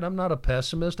I'm right. I'm not a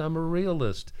pessimist. I'm a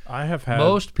realist. I have had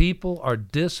Most people are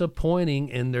disappointing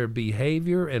in their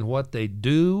behavior and what they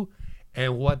do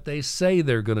and what they say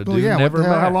they're going to do. Well, yeah, never what the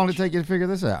hell, how match. long did it take you to figure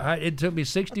this out? It took me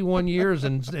 61 years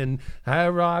and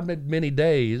however many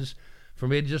days for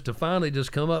me just to finally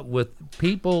just come up with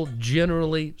people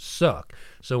generally suck.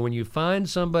 So when you find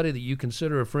somebody that you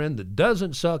consider a friend that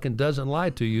doesn't suck and doesn't lie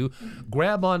to you,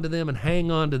 grab onto them and hang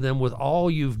on to them with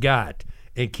all you've got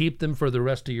and keep them for the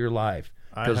rest of your life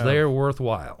because they're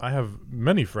worthwhile. I have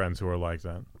many friends who are like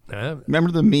that. Remember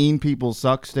the mean people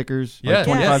suck stickers like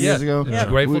 25 years ago? Yeah.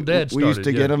 Grateful Dead We used to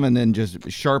started, get yeah. them and then just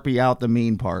Sharpie out the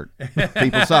mean part.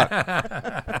 People suck.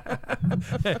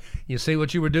 You see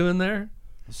what you were doing there?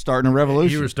 Starting a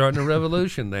revolution. You were starting a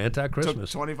revolution, the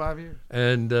anti-Christmas. 25 years.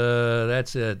 And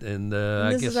that's it. And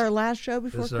I This guess is our last show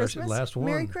before this is our Christmas. last one.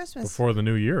 Merry Christmas. Before the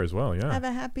new year as well, yeah. Have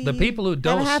a happy. the people who have a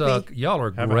don't happy. suck, y'all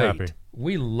are Have a great. happy.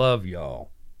 We love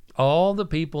y'all. All the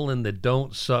people in the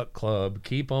Don't Suck Club,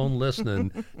 keep on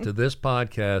listening to this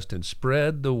podcast and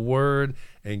spread the word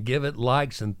and give it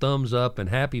likes and thumbs up and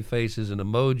happy faces and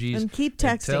emojis. And keep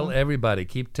And texting. tell everybody,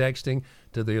 keep texting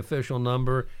to the official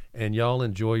number, and y'all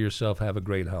enjoy yourself. Have a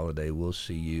great holiday. We'll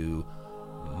see you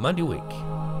Monday week.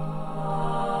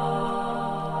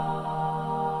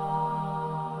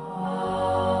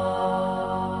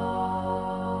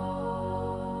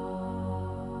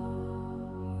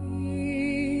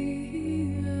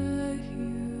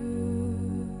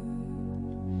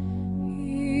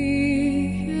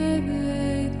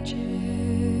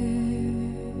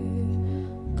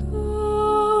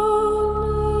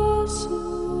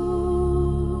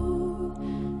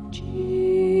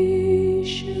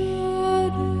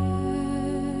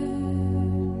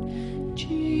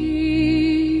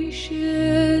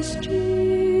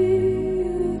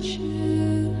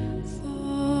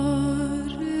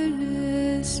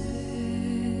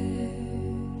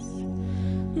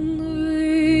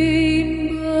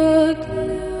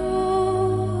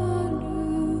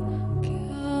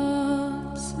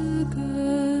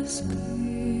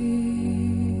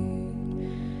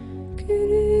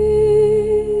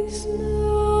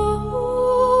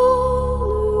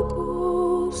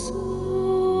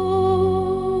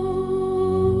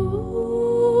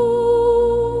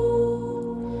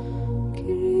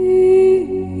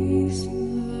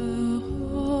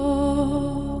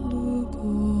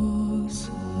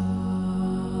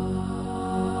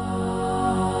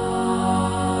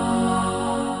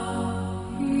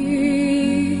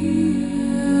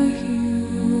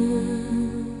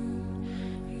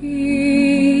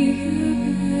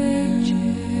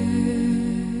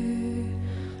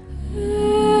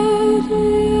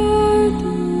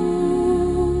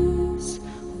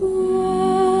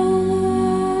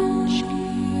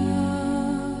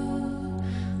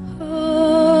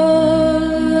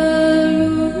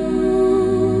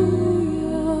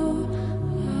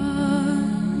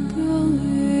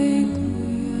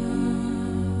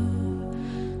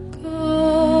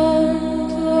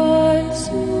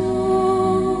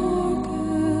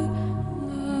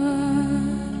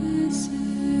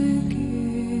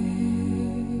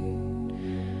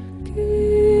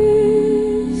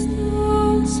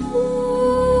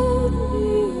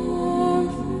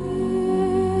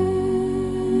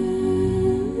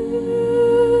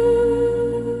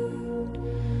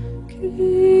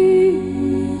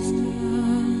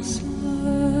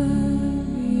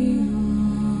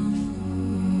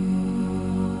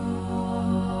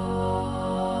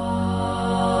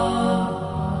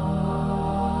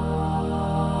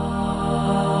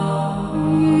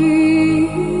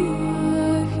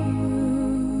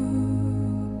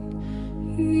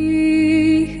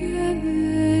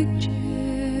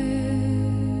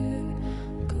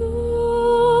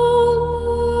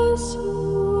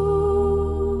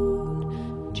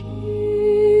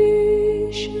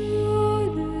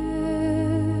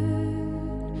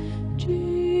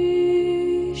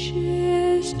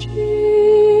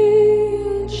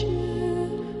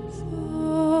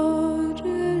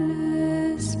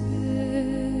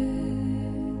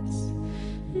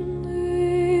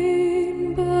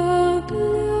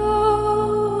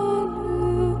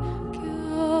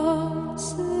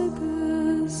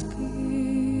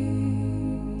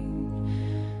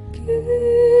 to thee.